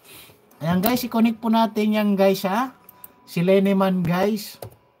 Ayan guys, i-connect po natin yan guys ha. Si Lenny Man guys.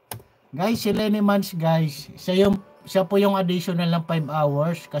 Guys, si Lenny Mans guys. Siya po yung additional ng 5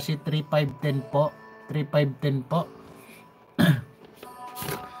 hours. Kasi 3-5-10 po. 3-5-10 po.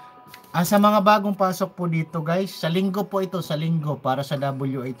 Sa mga bagong pasok po dito guys, sa linggo po ito, sa linggo para sa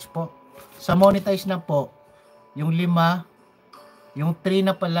WH po. Sa monetize na po, yung 5, yung 3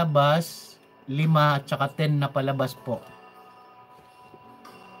 na palabas, 5 at saka 10 na palabas po.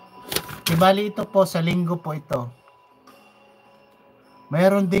 Ibali ito po sa linggo po ito.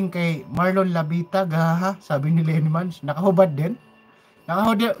 Mayroon din kay Marlon Labita, gaha, sabi ni Lenny Mans. Nakahubad din.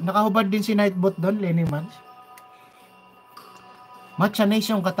 Nakahubad din si Nightbot doon, Lenny Mans. Matcha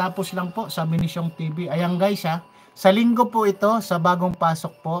Nation katapos lang po, sabi ni Syong TV. Ayan guys ha, sa linggo po ito, sa bagong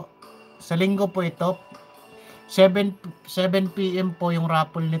pasok po. Sa linggo po ito, 7 PM po yung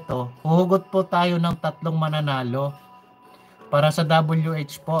raffle nito. Huhugot po tayo ng 3 mananalo para sa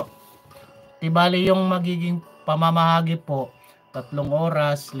WH po. Tibali yung magiging pamamahagi po, 3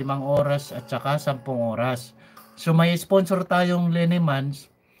 oras, 5 oras, at saka 10 oras. So may sponsor tayong Lenny Mans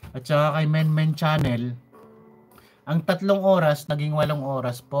at saka kay Men Channel. Ang 3 oras naging 8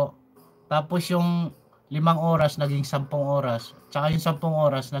 oras po. Tapos yung 5 oras naging 10 oras. Tsaka yung 10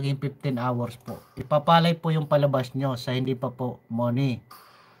 oras naging 15 hours po. Ipapalay po yung palabas nyo sa hindi pa po money.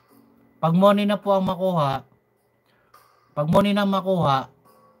 Pag money na po ang makuha, 8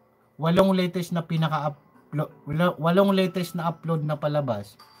 latest na pinaka-upload, 8 latest na upload na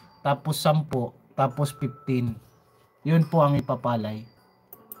palabas. Tapos 10, tapos 15. Yun po ang ipapalay.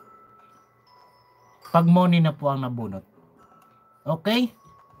 Pag money na po ang nabunot. Okay?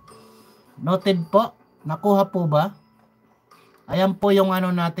 Noted po. Nakuha po ba? Ayan po yung ano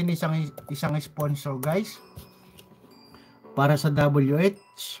natin, isang sponsor guys. Para sa WH.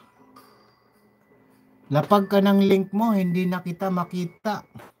 Lapag ka ng link mo, hindi na kita makita.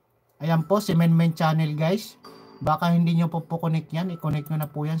 Ayan po, si Men Channel guys. Baka hindi nyo po connect yan. I-connect nyo na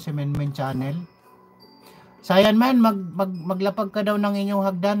po yan si Men Channel. Sayan man, maglapag ka daw ng inyong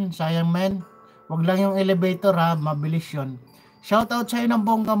hagdan. Sayan man. Wag lang yung elevator ha, mabilis yun. Shoutout sa'yo ng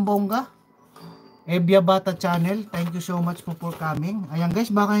bonggang-bongga. Ebia Bata Channel, thank you so much po for coming. Ayan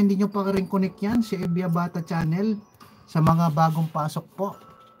guys, baka hindi nyo pa rin connect yan, si Ebia Bata Channel. Sa mga bagong pasok po.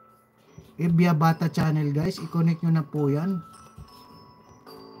 Ebia Bata Channel guys, i-connect nyo na po yan.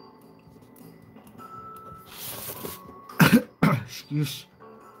 Excuse.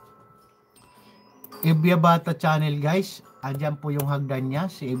 Ebia Bata Channel guys, andyan po yung hagdan niya,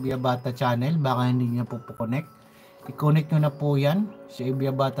 si Ebia Bata Channel. Baka hindi niya po connect. I-connect nyo na po yan, si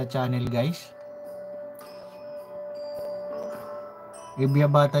Ebia Bata Channel guys. Ebia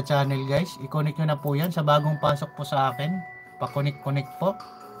Bata Channel guys, i-connect nyo na po yan sa bagong pasok po sa akin. Pa-connect po.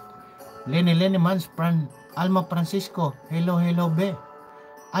 Lenny Mans, Alma Francisco, hello be.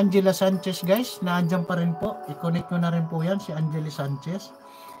 Angela Sanchez guys, naandyan pa rin po. I-connect nyo na rin po yan, si Angela Sanchez.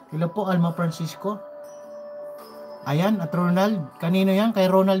 Hello po Alma Francisco. Ayan, at Ronald, kanino yan? Kay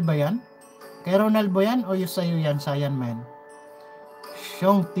Ronald ba yan? Kay Ronald ba yan o yung sa'yo yan, Sayan man?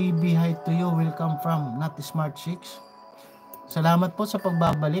 Syong TV, hi to you, welcome from Nat Smart6. Salamat po sa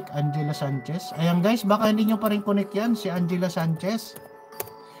pagbabalik, Angela Sanchez. Ayan guys, baka hindi nyo pa rin connect yan, si Angela Sanchez.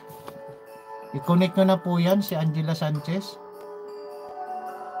 I-connect nyo na po yan, si Angela Sanchez.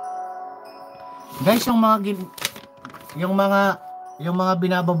 Guys, yung mga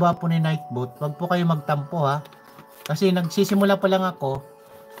binababa po ni Nightbot, wag po kayo magtampo ha. Kasi nagsisimula pa lang ako,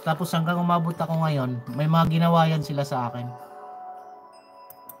 tapos hanggang umabot ako ngayon, may mga ginawa yan sila sa akin.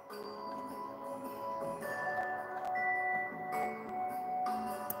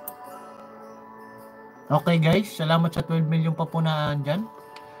 Okay guys, salamat sa 12 million pa po na andyan.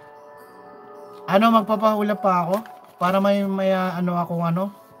 Ano, magpapahula pa ako para may ano akong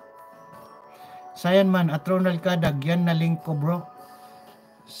ano. Sayan man, at Ronald Kadag, yan na link ko bro.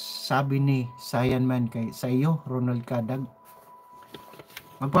 Sabi ni Sayan man kay sa iyo, Ronald Kadag.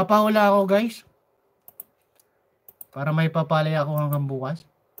 Magpapahula ako guys. Para may papalay ako hanggang bukas.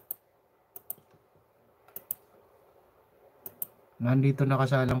 Nandito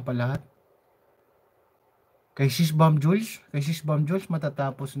nakasalang pa lahat. Kay Sis Bam Jules,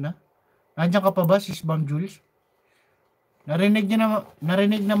 matatapos na. Nandiyan ka pa ba, Sis Bam Jules? Narinig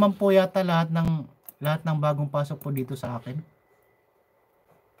naman po yata lahat ng bagong pasok po dito sa akin.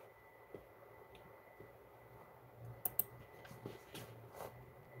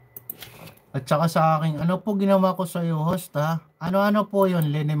 At saka sa akin, ano po ginawa ko sa iyo, host ha? Ano po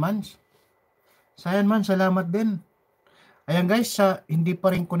yun, Lenny Mans? Sayan man, salamat din. Ayan guys, hindi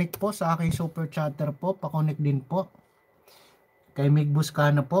pa rin connect po sa aking super chatter po, pa-connect din po. Kay Mig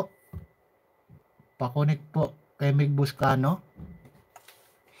Buscano po. Pa-connect po kay Mig Buscano.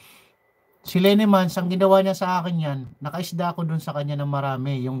 Si Lenny Mans, ang ginawa niya sa akin yan, nakaisda ako dun sa kanya ng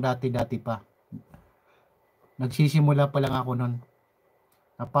marami, yung dati-dati pa. Nagsisimula pa lang ako nun.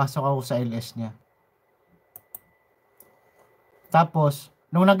 Napasok ako sa LS niya. Tapos,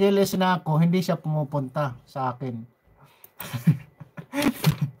 nung nag-LS na ako, hindi siya pumupunta sa akin.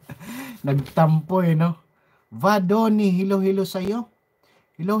 Nagtampo no. Vadoni, hilo sa'yo.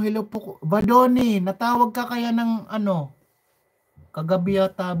 Hello, hello po. Badoni, natawag ka kaya ng ano? Kagabi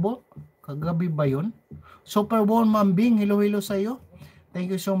yata bo? Kagabi ba yun? Super warm mambing, hello, hello sa'yo.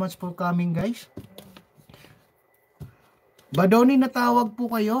 Thank you so much for coming, guys. Badoni, natawag po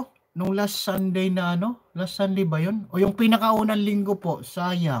kayo nung last Sunday na ano? Last Sunday ba yun? O yung pinakaunang linggo po,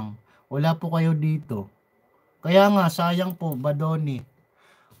 sayang. Wala po kayo dito. Kaya nga, sayang po, Badoni.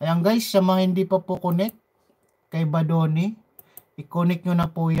 Ayan guys, sa mga hindi pa po connect kay Badoni, i-connect nyo na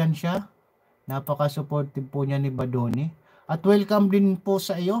po yan siya. Napaka-supportive po niya ni Badoni. At welcome din po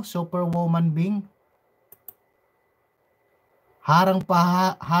sa iyo, Superwoman Bing. Harang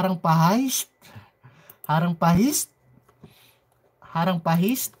pahist. Harang pahist. Harang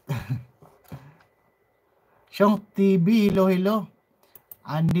pahist. Syong TV, hello, hello.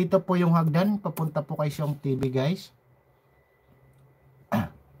 Andito po yung hagdan, papunta po kay Syong TV, guys.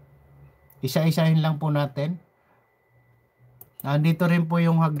 Isa-isahin lang po natin. Nandito rin po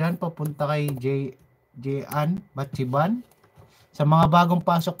yung hagdan, papunta kay Jan Batsiban. Sa mga bagong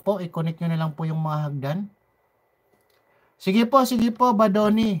pasok po, i-connect nyo na lang po yung mga hagdan. Sige po,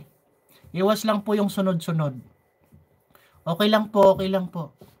 Badoni. Iwas lang po yung sunod-sunod. Okay lang po, okay lang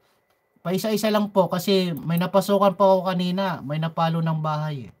po. Paisa-isa lang po kasi may napasukan po ako kanina. May napalo ng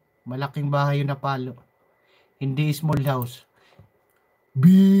bahay. Malaking bahay yung napalo. Hindi small house.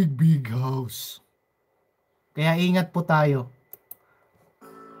 Big house. Kaya ingat po tayo.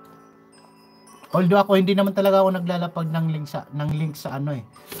 Although ako hindi naman talaga ako naglalapag ng link sa ano eh.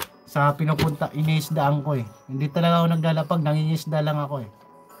 Sa pinupunta, iniisdaan ko eh. Hindi talaga ako naglalapag, nangingisda lang ako eh.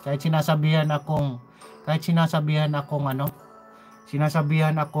 Kahit sinasabihan akong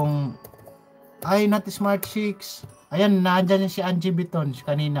ay, Nat Smart6. Ayan, naandyan si Angie Biton.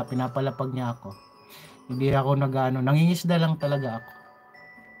 Kanina, pinapalapag niya ako. Hindi ako nangingisda lang talaga ako.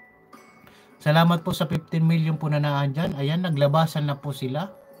 Salamat po sa 15 million po na naandyan. Ayan, naglabasan na po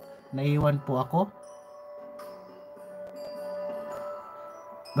sila. Naiwan po ako.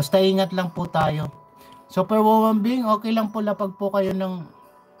 Basta ingat lang po tayo. Superwoman Bing, okay lang po lapag po kayo ng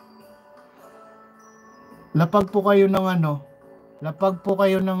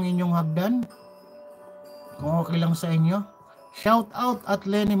inyong hagdan. Kung okay lang sa inyo. Shout out at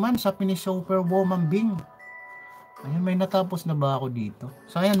Lenny Man sa ni Superwoman Bing. Ayun, may natapos na ba ako dito?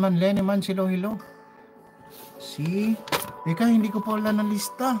 Sayang man, Lenny Man, hello. Teka, hindi ko pa wala ng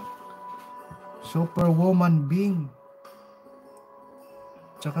lista. Superwoman Bing.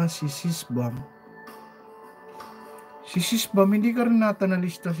 Tsaka si Sisbam. Hindi ka rin nata na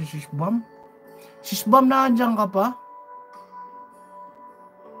lista si Sisbam? Sisbam, naandyan ka pa?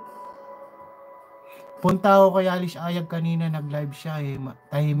 Punta ako kay Alice Ayag kanina, nag-live siya eh.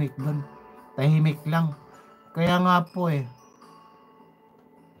 Tahimik doon. Tahimik lang. Kaya nga po eh.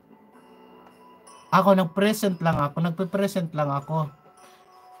 Ako nagpe-present lang ako.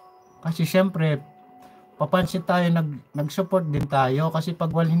 Kasi syempre, papansin tayo, nag-support din tayo. Kasi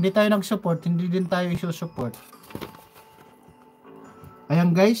pag hindi tayo nag-support, hindi din tayo isusupport. Ayan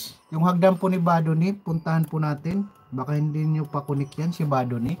guys, yung hagdan po ni Badoni, puntahan po natin. Baka hindi nyo pa kunik yan si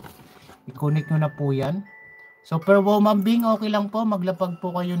Badoni. I-connect nyo na po yan. Superwoman Bing, okay lang po. Maglapag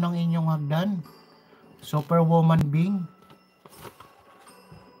po kayo ng inyong hagdan. Superwoman Bing.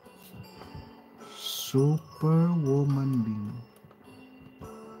 Superwoman Bing.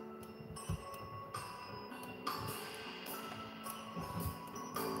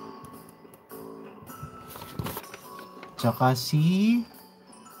 Tsaka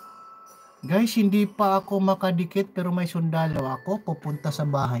guys, hindi pa ako makadikit pero may sundalo ako. Pupunta sa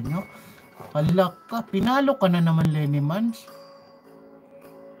bahay nyo. Alak ka, pinalo ka na naman, Lenny Mans.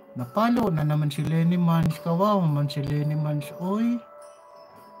 Napalo na naman si Lenny Mans. Kawawa man si Lenny Mans. Oy,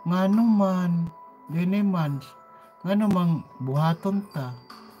 nga naman, Lenny Mans. Nga naman, buhaton ta,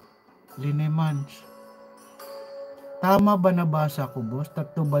 Lenny Mans. Tama ba nabasa ko, boss?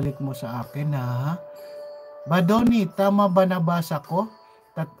 Tatlo balik mo sa akin, ha? Badoni, tama ba nabasa ko?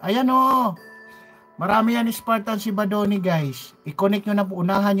 Ayan o. Marami yan Spartan si Badoni, guys. I-connect nyo na po.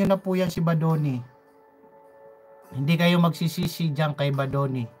 Unahan nyo na po yan si Badoni. Hindi kayo magsisisi dyan kay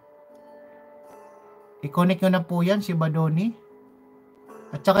Badoni. I-connect nyo na po yan si Badoni.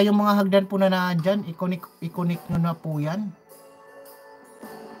 At saka yung mga hagdan po na naandyan, i-connect nyo na po yan.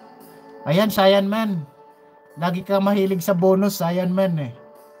 Ayan, Sayan Man. Lagi ka mahilig sa bonus, Sayan Man eh.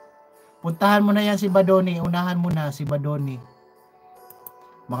 Puntahan mo na yan si Badoni. Unahan mo na si Badoni.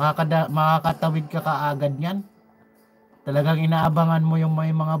 Makakatawid ka kaagad yan. Talagang inaabangan mo yung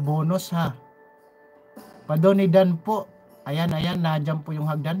may mga bonus, ha. Badoni Dan po. Ayan, nadyan po yung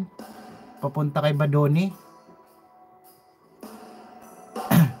hagdan. Papunta kay Badoni.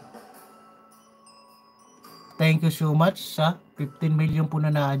 Thank you so much sa 15 million po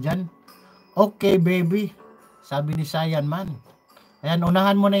na dyan. Okay, baby. Sabi ni Sayan man. Ayan,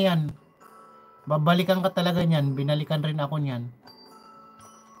 unahan mo na yan. Babalikan ka talaga niyan. Binalikan rin ako niyan.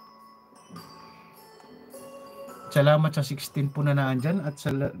 Salamat sa 16 po na dyan. At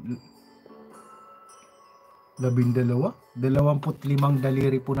sa 12. 25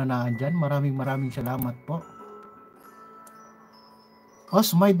 daliri po na dyan. Maraming salamat po.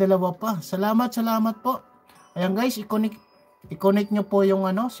 Os, may dalawa pa. Salamat po. Ayan guys, i-connect nyo po yung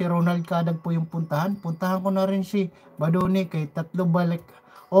si Ronald Kadag po yung puntahan. Puntahan ko na rin si Badoni kay tatlo balik.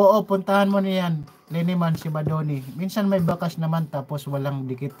 Oo, puntahan mo na yan. Liniman si Badoni. Minsan may bakas naman tapos walang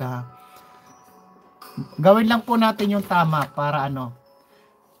dikit ha. Gawin lang po natin yung tama para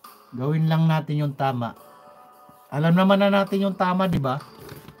Gawin lang natin yung tama. Alam naman na natin yung tama, di ba?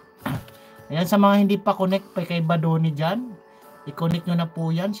 Ayan, sa mga hindi pa connect pa kay Badoni dyan, i-connect nyo na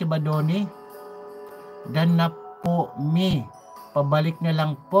po yan si Badoni. Dan na po me. Pabalik na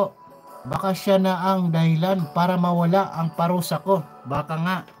lang po. Baka siya na ang dahilan para mawala ang parusa ko. Baka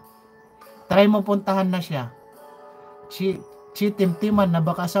nga. Try mo puntahan na siya. Si Timtiman,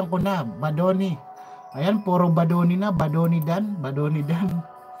 nabakasan ko na. Badoni. Ayan, puro Badoni na. Badoni Dan.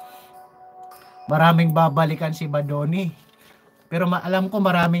 Maraming babalikan si Badoni. Pero alam ko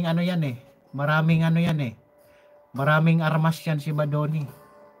maraming yan eh. Maraming armas yan si Badoni.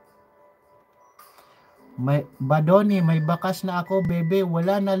 Badoni, may bakas na ako, bebe.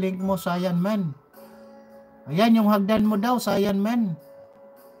 Wala na link mo, Sayan man. Ayan, yung hagdan mo daw, Sayan man.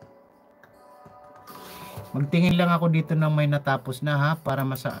 Magtingin lang ako dito nang may natapos na ha, para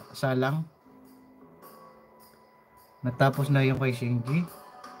masalang. Natapos na yung kay Shinji.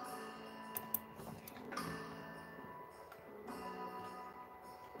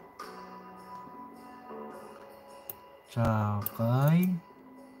 Sakay.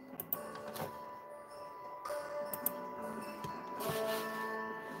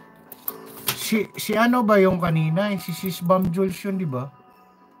 Si ano ba yung kanina? Si Sis Bam Jules yun, di ba?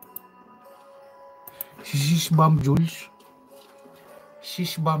 Si Sis Bam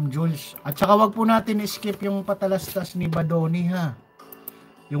Jules. At saka wag po natin skip yung patalastas ni Badoni ha.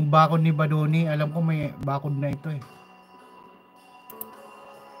 Yung bakod ni Badoni, alam ko may bakod na ito eh.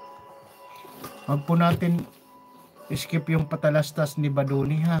 Wag po natin skip yung patalastas ni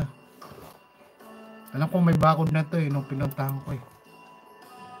Badoni ha. Alam ko may bakod na to eh nung pinuntahan ko eh.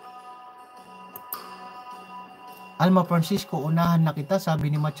 Alma Francisco, unahan na kita,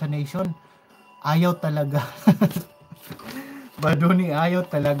 sabi ni Matcha Nation. Ayaw talaga. Badoni, ayaw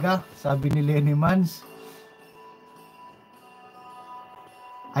talaga, sabi ni Lenny Mans.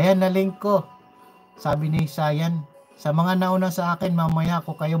 Ayan na link ko, sabi ni Sayan. Sa mga nauna sa akin, mamaya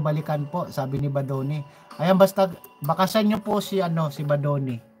ko kayo balikan po, sabi ni Badoni. Ayan, basta bakasan nyo po si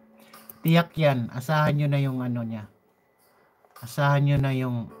Badoni. Tiyak yan, asahan nyo na yung niya. Asahan nyo na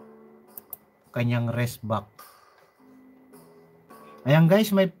yung kanyang rest back. Ayan guys,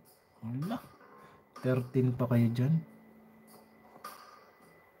 may 13 pa kayo dyan.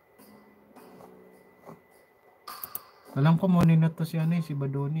 Alam ko money na to si si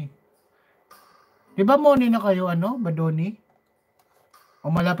Badoni. Di ba money na kayo Badoni?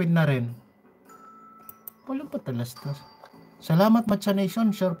 O malapit na rin? Walang patalastas. Salamat Matcha Nation,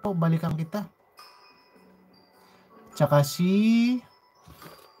 sure po, balikan kita. Tsaka si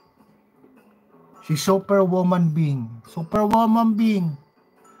Superwoman Bing.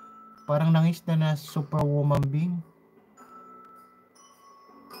 Parang nangisda na Superwoman Bing.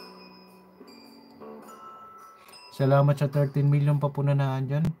 Salamat sa 13 million pa po na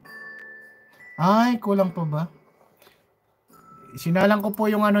dyan. Ay, kulang pa ba? Sinalang ko po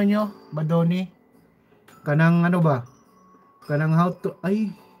yung nyo, Badoni. Kanang ba? Kanang how to,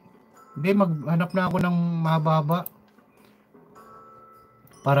 hindi, maghanap na ako ng mahaba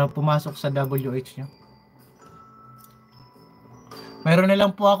para pumasok sa WH nyo. Mayroon na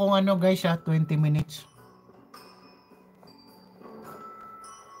lang po akong guys 20 minutes.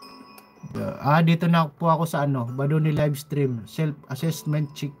 Dito na po ako sa Badoni live stream, self-assessment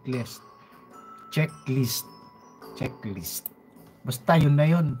checklist. Basta yun na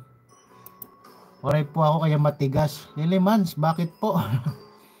yun. Oray po ako kaya matigas. Lilimans, bakit po?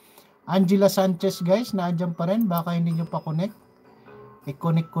 Angela Sanchez guys, naandyan pa rin. Baka hindi nyo pa connect.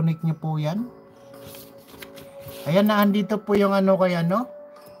 I-connect nyo po yan. Ayan, naandito po yung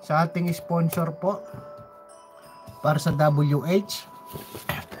sa ating sponsor po. Para sa WH.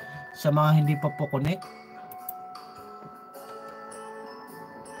 Sa mga hindi pa po connect.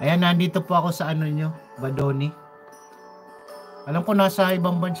 Ayan, nandito po ako sa nyo, Badoni. Alam ko nasa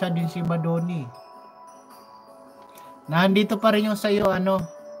ibang bansa din si Badoni. Nandito pa rin yung sa'yo,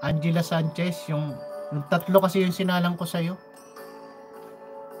 Angela Sanchez. Yung tatlo kasi yung sinalang ko sa'yo.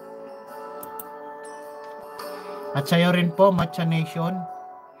 At sa'yo rin po, Matcha Nation.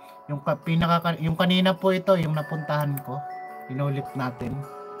 Yung kanina po ito, yung napuntahan ko. Inulit natin.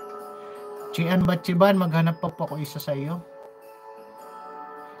 Chian Bachiban, maghanap pa po ako isa sa iyo.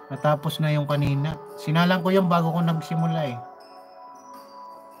 Natapos na yung kanina. Sinalang ko yung bago ko nagsimula eh.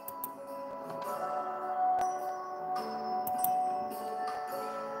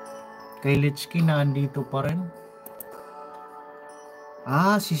 Kay Litski na andito pa rin.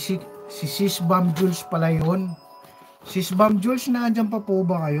 Si Sis Bam Jules pala yun. Sis Bam Jules, naandyan pa po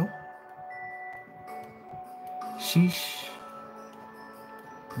ba kayo? Sis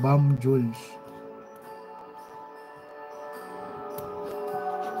Bam Jules.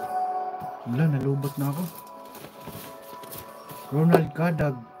 Wala, nalubot na ako. Ronald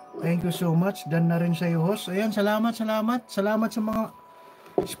Kadag, thank you so much. Dan na rin sa'yo, host. Ayan, salamat. Salamat sa mga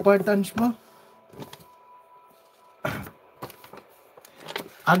Spartans mo.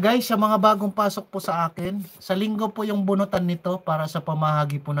 Guys, sa mga bagong pasok po sa akin, sa linggo po yung bunutan nito para sa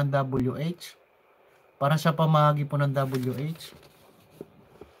pamahagi po ng WH.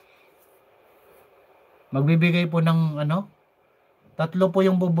 Magbibigay po ng tatlo po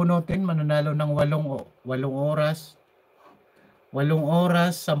yung bubunutin, mananalo ng 8 oras, 10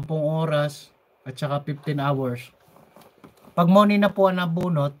 oras, at saka 15 hours. Pag morning na po ang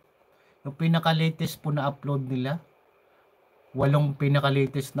nabunot, yung pinaka-latest po na upload nila, 8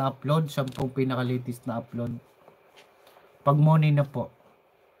 pinaka-latest na upload, 10 pinaka-latest na upload. Pag morning na po.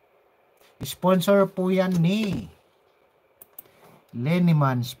 Sponsor po yan ni Lenny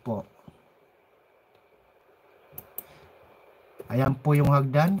Mans po. Ayan po yung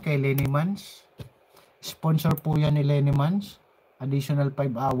hagdan kay Lenny Mans. Sponsor po yan ni Lenny Mans. Additional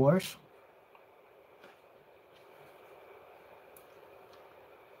 5 hours.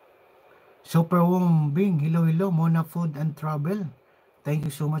 Superwoman Bing, hello, Mona Food and Travel. Thank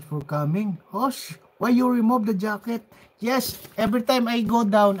you so much for coming. Hosh, why you remove the jacket? Yes, every time I go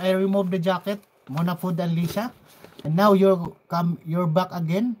down, I remove the jacket. Mona Food and Lisa. And now you're back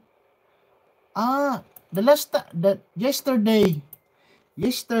again.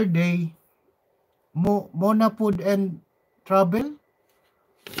 Yesterday, Mona Food and Travel.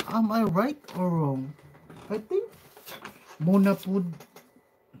 Am I right or wrong? I think Mona Food.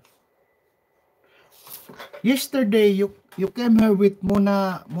 Yesterday you came here with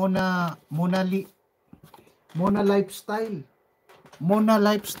Mona Lifestyle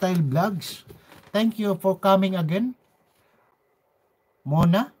Vlogs. Thank you for coming again.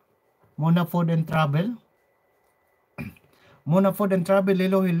 Mona Food and Travel. Mona Food and Travel,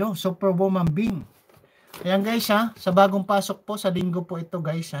 hello. Superwoman Bing. Ayan guys sa bagong pasok po, sa linggo po ito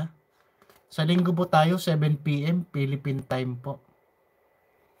guys Sa linggo po tayo, 7 PM, Philippine time po.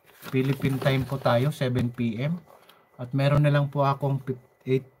 Philippine time po tayo, 7 PM. At meron na lang po akong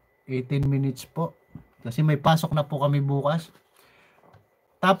 18 minutes po. Kasi may pasok na po kami bukas.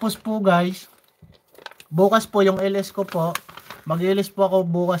 Tapos po guys, bukas po yung LS ko po, mag-LS po ako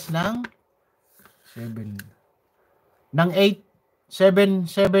bukas ng 7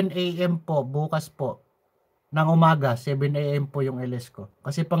 AM po, bukas po. Ng umaga, 7 AM po yung LS ko.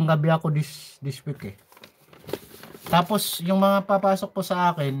 Kasi panggabi ako this week eh. Tapos, yung mga papasok po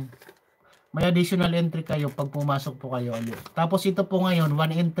sa akin, may additional entry kayo pag pumasok po kayo ulit. Tapos ito po ngayon,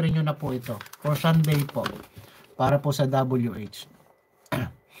 1 entry nyo na po ito. For Sunday po. Para po sa WH.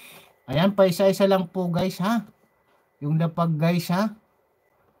 Ayan, pa isa-isa lang po guys Yung napag guys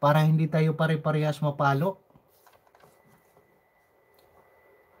Para hindi tayo pare-parehas mapalo.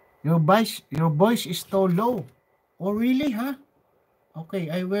 Your voice is so low. Oh really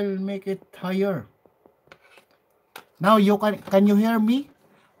Okay, I will make it higher. Now can you hear me?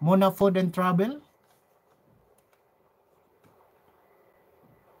 Mona Food and Travel.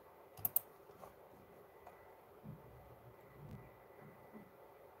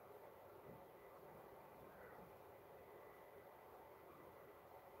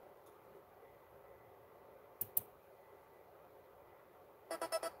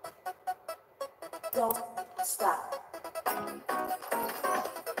 Don't stop.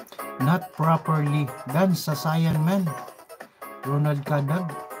 Not properly done sa Saiyan Man. Ronald Kadag.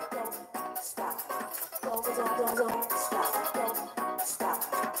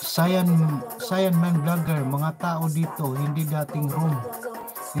 Saiyan Man vlogger, mga tao dito, hindi dating room.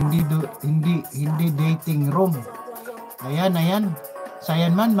 Hindi dating room. Ayan.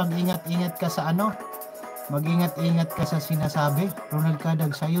 Saiyan Man, mag-ingat-ingat ka sa Mag-ingat-ingat ka sa sinasabi. Ronald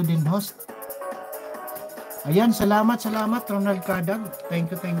Kadag, sa'yo din host. Ayan, salamat Ronald Kadag.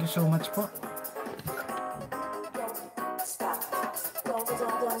 Thank you so much po.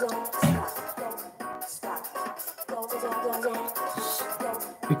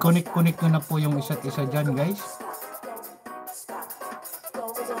 I-connect ko na po yung isa't isa dyan guys.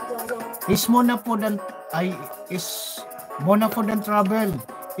 Is Mona Food and is Mona Food and Travel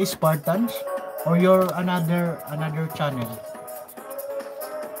is Spartans or your another channel?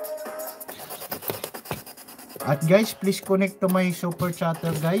 At guys, please connect to my super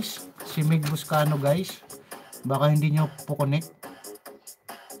chatter guys. Si Mig Buscano guys. Baka hindi nyo po connect.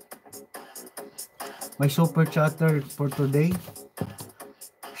 My super chatter for today.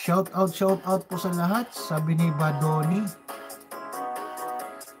 Shout out po sa lahat. Sabi ni Badoni.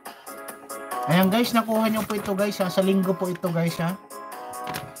 Ayan guys, nakuha nyo po ito guys ha. Sa linggo po ito guys ha.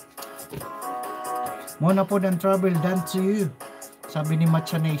 Mona Food and Travel, done to you. Sabi ni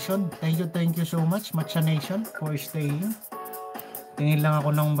Matcha Nation. Thank you so much Matcha Nation for staying. Tingin lang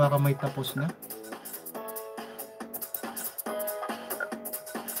ako nang baka may tapos na.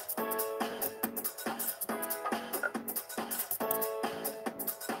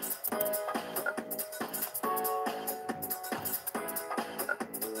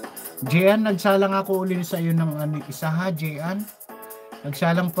 Jean, nagsalang ako uli sa iyo ng isa ha, Jean.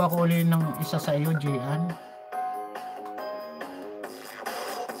 Nagsalang po ako uli ng isa sa iyo, Jean.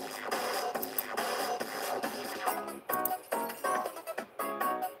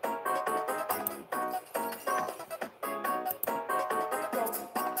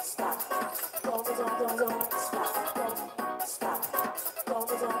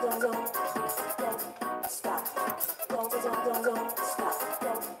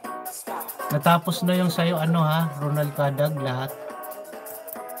 Natapos na yung sayo ano ha, Ronald Kadag lahat.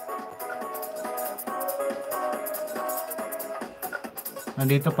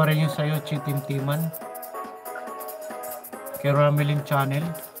 Nandito pa rin yung sayo, Chitimtiman. Kay Ramelin Channel.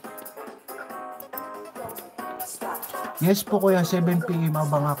 Yes po kuya, 7 PM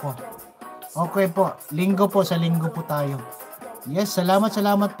abang ako. Okay po, linggo po, sa linggo po tayo. Yes,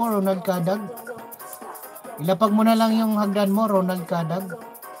 salamat po Ronald Kadag. Ilapag mo na lang yung hagdan mo, Ronald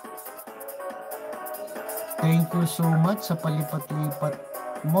Kadag. Thank you so much sa palipat-lipat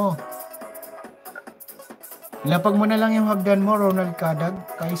mo. Ilapag mo na lang yung hagdan mo, Ronald Kadag.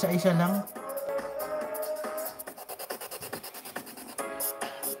 Kaisa-isa lang.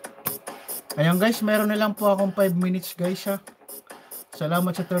 Ayan guys, meron na lang po akong 5 minutes guys ha.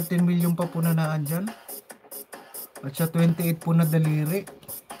 Salamat sa 13 million pa po na naandyan. At sa 28 po na daliri.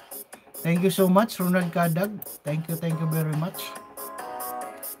 Thank you so much, Ronald Kadag. Thank you very much.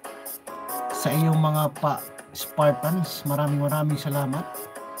 Sa iyong mga Spartans, maraming salamat.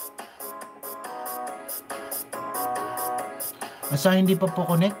 Sa hindi pa po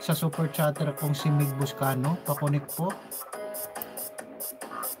connect sa super chatter kong si Mig Buscano, pa-connect po.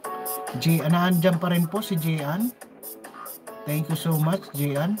 Naandyan pa rin po si Jian. Thank you so much,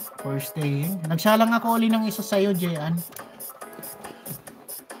 Jian, for staying. Nagsalang ako uli ng isa sa'yo, Jian.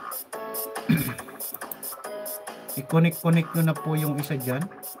 I-connect nyo na po yung isa dyan.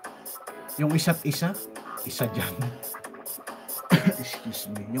 Yung isa't isa dyan.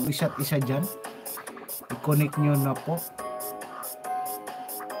 Excuse me. Yung isa't isa dyan. I-connect nyo na po.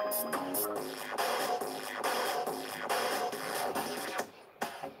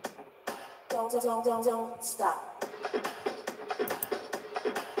 Stop.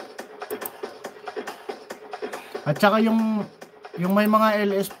 At saka yung may mga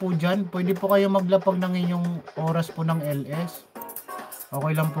LS po dyan, pwede po kayo maglapag ng inyong oras po ng LS.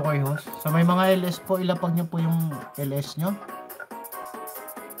 Okay lang po kayo host. Sa may mga LS po, ilapag nyo po yung LS nyo.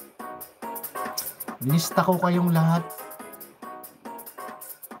 Lista ko kayong lahat.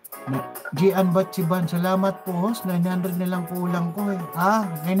 Gian Batsiban, salamat po host. 900 na lang kulang ko eh.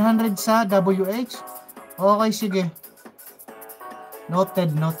 900 sa WH? Okay, sige.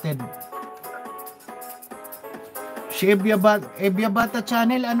 Noted. Si Ebia Bata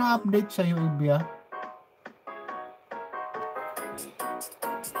Channel, ano update sa'yo, Ebia?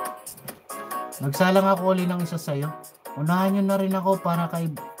 Nagsalang ako uli ng isa sa'yo. Unahan nyo na rin ako para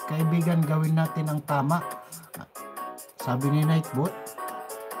kaibigan gawin natin ang tama. Sabi ni Nightbot.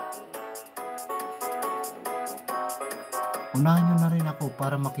 Unahan nyo na rin ako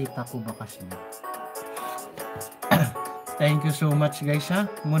para makita ko bakas niya. Thank you so much guys ha.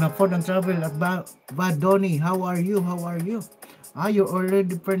 Mona Food and Travel at Badoni. How are you? You're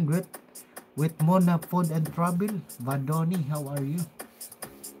already friend with Mona Food and Travel. Badoni, how are you?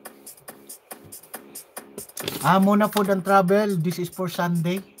 Mona Food and Travel, this is for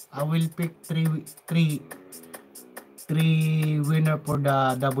Sunday. I will pick three winner for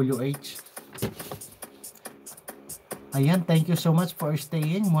the WH. Ayan, thank you so much for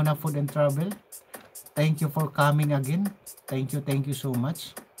staying, Mona Food and Travel. Thank you for coming again. Thank you so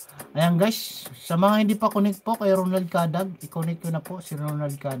much. Ayan guys, sa mga hindi pa connect po kay Ronald Kadag, i-connect ko na po si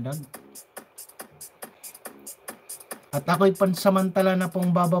Ronald Kadag. At ako'y pansamantala na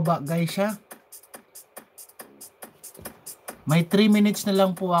pong bababa guys ha. May 3 minutes na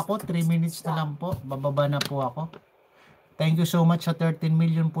lang po ako. 3 minutes na lang po. Bababa na po ako. Thank you so much sa 13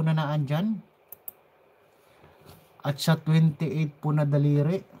 million po na naandyan. At sa 28 po na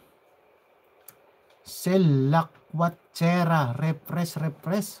daliri. Sel Lakwatchera. Refresh.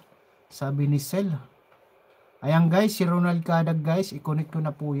 Sabi ni Sel. Ayan guys, si Ronald Kadag guys. I-connect ko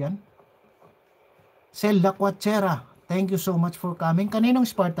na po yan. Sel Lakwatchera. Thank you so much for coming. Kaninong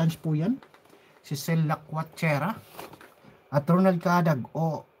Spartans po yan? Si Sel Lakwatchera. At Ronald Kadag.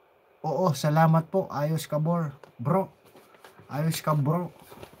 Oo, salamat po. Ayos ka bro. Ayos ka bro.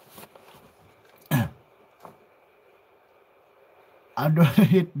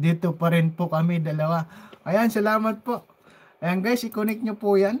 Dito pa rin po kami dalawa. Ayan, salamat po. Ayan guys, i-connect nyo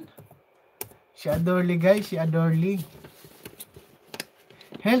po yan. Si Adorly guys, si Adorly.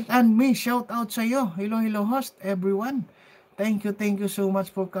 Health and Me, shout out sa iyo. Hello host everyone. Thank you so much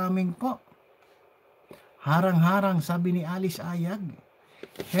for coming po. Harang-harang, sabi ni Alice Ayag.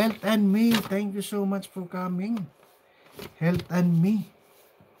 Health and Me, thank you so much for coming. Health and Me.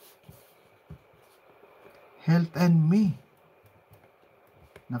 Health and Me.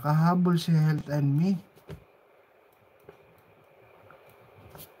 Nakahabol si Health and Me.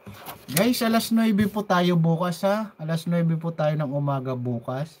 Guys, alas 9 po tayo bukas ha. Alas 9 po tayo ng umaga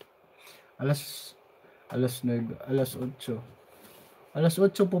bukas. Alas 9, alas 8. Alas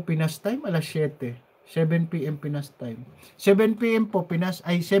 8 po Pinas time, alas 7. 7 PM Pinas time. 7 PM po Pinas,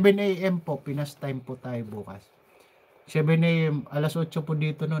 ay 7 AM po Pinas time po tayo bukas. 7 AM, alas 8 po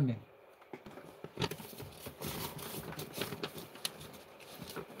dito noon eh.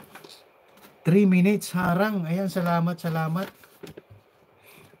 Three minutes harang. Ayan, salamat.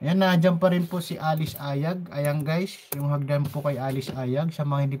 Ayan, nandiyan pa rin po si Alice Ayag. Ayan guys, yung hagdan po kay Alice Ayag. Sa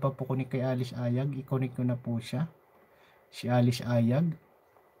mga hindi pa po connect kay Alice Ayag, i-connect ko na po siya. Si Alice Ayag.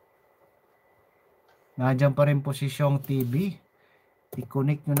 Nandiyan pa rin po si Xiong TV.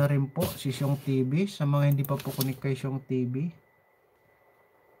 I-connect nyo na rin po si Xiong TV. Sa mga hindi pa po connect kay Xiong TV.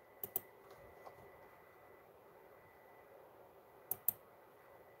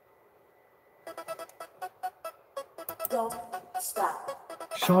 Don't stop.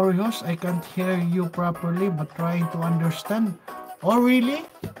 Sorry host, I can't hear you properly but trying to understand. Oh really?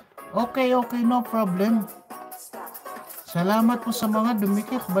 Okay, no problem. Salamat po sa mga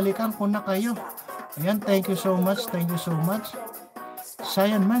dumikit. Balikan ko na kayo. Ayan, thank you so much.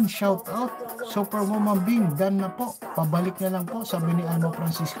 Sayan man, shout out. Superwoman Bing, done na po. Pabalik na lang po, sabi ni Ano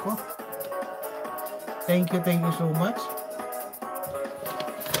Francisco. Thank you so much.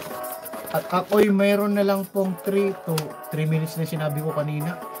 At ako'y mayroon na lang pong 3 minutes na sinabi ko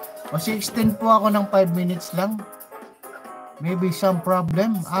kanina. Kasi extend po ako ng 5 minutes lang. Maybe some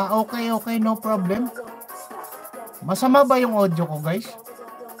problem. Okay, no problem. Masama ba yung audio ko guys?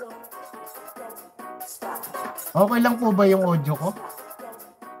 Okay lang po ba yung audio ko?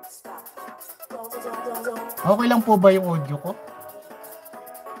 Okay lang po ba yung audio ko?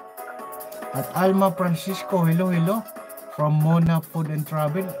 At Alma Francisco, hello. From Mona Food and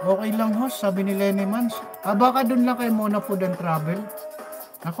Travel. Okay lang host, sabi ni Lenny Mans. Baka dun lang kay Mona Food and Travel.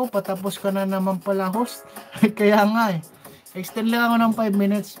 Ako, patapos ka na naman pala host. Kaya nga eh. Extend lang ako ng 5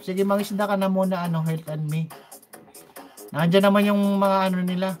 minutes. Sige, mangisda ka na muna, Health and Me. Nandiyan naman yung mga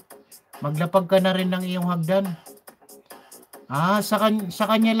nila. Maglapag ka na rin ng iyong hagdan. Sa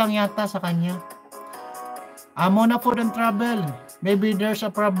kanya lang yata, sa kanya. Mona Food and Travel. Maybe there's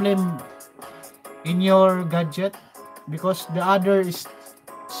a problem in your gadget. Because the other is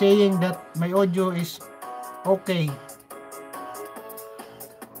saying that my audio is okay.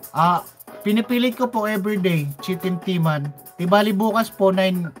 Pinipilit ko po everyday, chitin timan. Tibali bukas po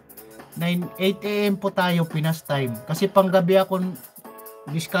 8 AM po tayo Pinas time. Kasi panggabi ako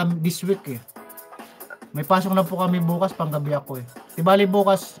this week eh. May pasok na po kami bukas, panggabi ako eh. Tibali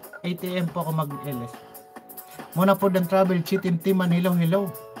bukas 8 AM po ako mag-LS. Muna Food and Travel, chitin timan, hello.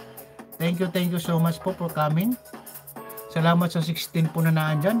 Thank you so much po for coming. Salamat sa 16 po na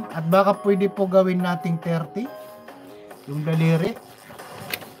naandyan. At baka pwede po gawin nating 30. Yung daliri.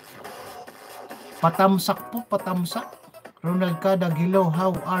 Patamsak po, patamsak. Ronald Kadag, hello,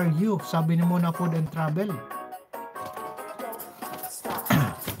 how are you? Sabi ni Mona Food and Travel.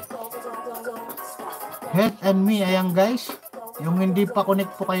 Health and Me, ayan guys. Yung hindi pa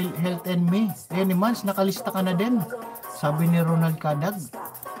connect po kay Health and Me. Any months, nakalista ka na din. Sabi ni Ronald Kadag.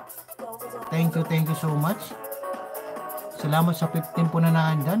 Thank you so much. Salamat sa 15 po na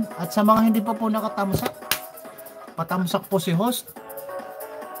naandyan. At sa mga hindi pa po nakatamsak, patamsak po si host.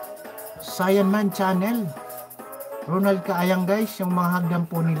 Sayan Man Channel. Ronald Kaayang guys, yung mga hagdan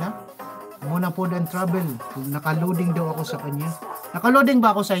po nila. Mona Food and Travel. Naka-loading daw ako sa kanya. Naka-loading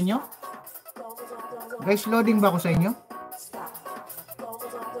ba ako sa inyo? Guys, loading ba ako sa inyo?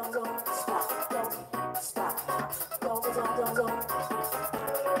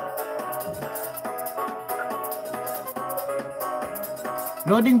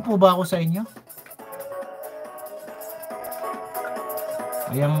 Loading po ba ako sa inyo?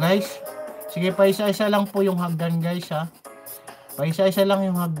 Ayan guys. Sige, paisa-isa lang po yung hagdan guys ha. Paisa-isa lang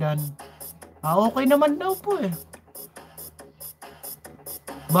yung hagdan. Okay naman daw po eh.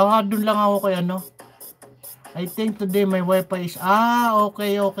 Baka dun lang ako kay ano. I think today my wifi is...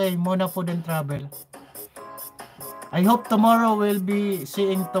 okay. Mona Food and Travel. I hope tomorrow we'll be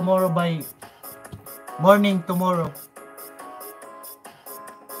seeing tomorrow by morning tomorrow.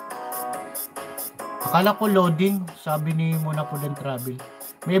 Akala ko loading, sabi ni Mona Food and Travel.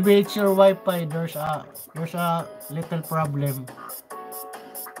 Maybe it's your wifi, there's a little problem.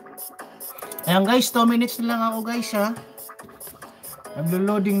 Ayan guys, 2 minutes na lang ako guys ha.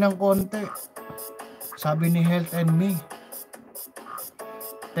 Naglo-loading ng konti. Sabi ni Health and Me.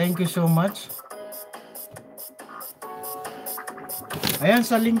 Thank you so much. Ayan,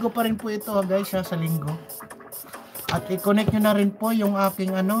 sa linggo pa rin po ito ha guys ha, sa linggo. At i-connect nyo na rin po yung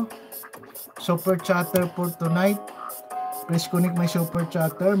aking super chatter for tonight. Please connect my super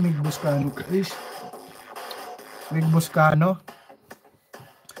chatter. Mig Buscano please. Mig Buscano.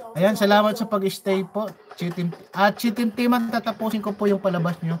 Ayan, salamat sa pag-stay po. Chitim Timan, tatapusin ko po yung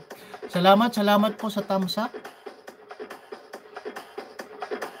palabas nyo. Salamat po sa thumbs up.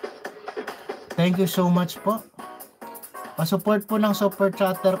 Thank you so much po. Pasupport po ng super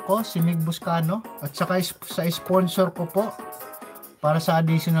chatter ko, si Mig Buscano. At saka sa sponsor ko po, para sa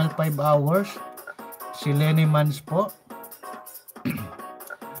additional 5 hours, si Lenny Mans po.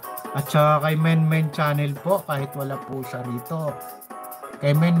 At saka kay Men Channel po, kahit wala po siya rito.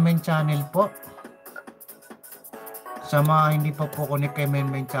 Kay Men Channel po. Sa mga hindi pa po connect kay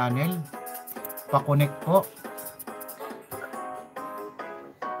Men Channel, pa-connect po.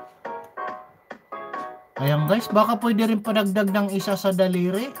 Ayan guys, baka pwede rin padagdag ng isa sa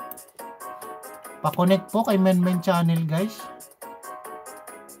daliri. Pa-connect po kay Men Channel guys.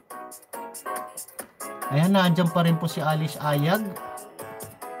 Ayan, naandyan pa rin po si Alice Ayag.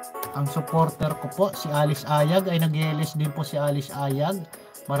 Ang supporter ko po, si Alice Ayag, ay nag-LS din po si Alice Ayag.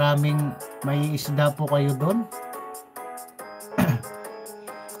 Maraming may isda po kayo doon.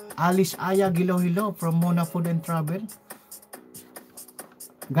 Alice Ayag, hello from Mona Food and Travel.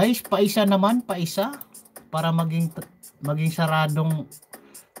 Guys, paisa naman, paisa. Para maging saradong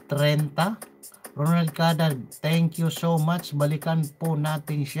 30. Ronald Cadag, thank you so much. Balikan po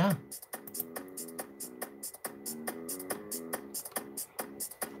natin siya.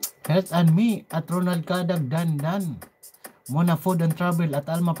 Health and Me at Ronald Cadag, Dan. Mona Food and Travel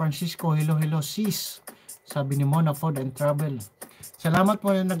at Alma Francisco, hello sis. Sabi ni Mona Food and Travel. Salamat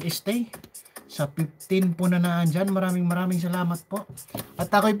po na nag-stay. Sa 15 po na naandyan. Maraming salamat po.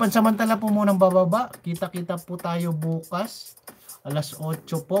 At ako'y pansamantala po munang bababa. Kita-kita po tayo bukas. Alas 8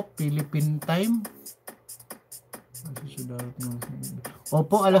 po, Philippine time.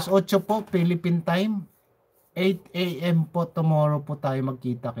 Opo, alas 8 po, Philippine time. 8 AM po tomorrow po tayo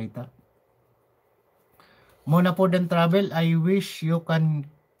magkita-kita. Mona Food and Travel, I wish you can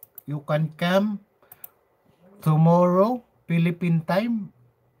come tomorrow Philippine time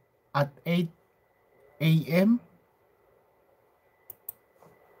at 8 AM.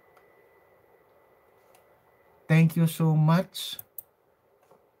 Thank you so much.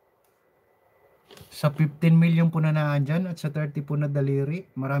 Sa 15 million po na naandyan at sa 30 po na daliri.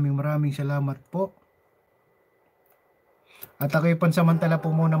 Maraming salamat po. At ako'y pansamantala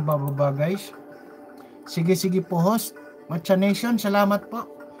po munang bababa guys. Sige po host. Matcha Nation, salamat po.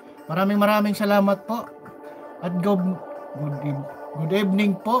 Maraming salamat po. At good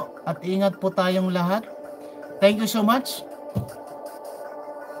evening po. At ingat po tayong lahat. Thank you so much.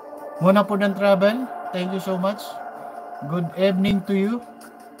 Mona Food and Travel, thank you so much. Good evening to you.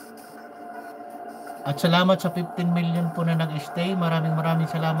 At salamat sa 15 million po na nag-stay. Maraming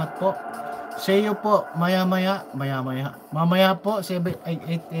salamat po. See you po mamaya po 8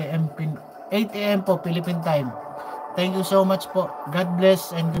 AM po Philippine time. Thank you so much po. God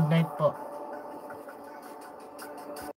bless and good night po.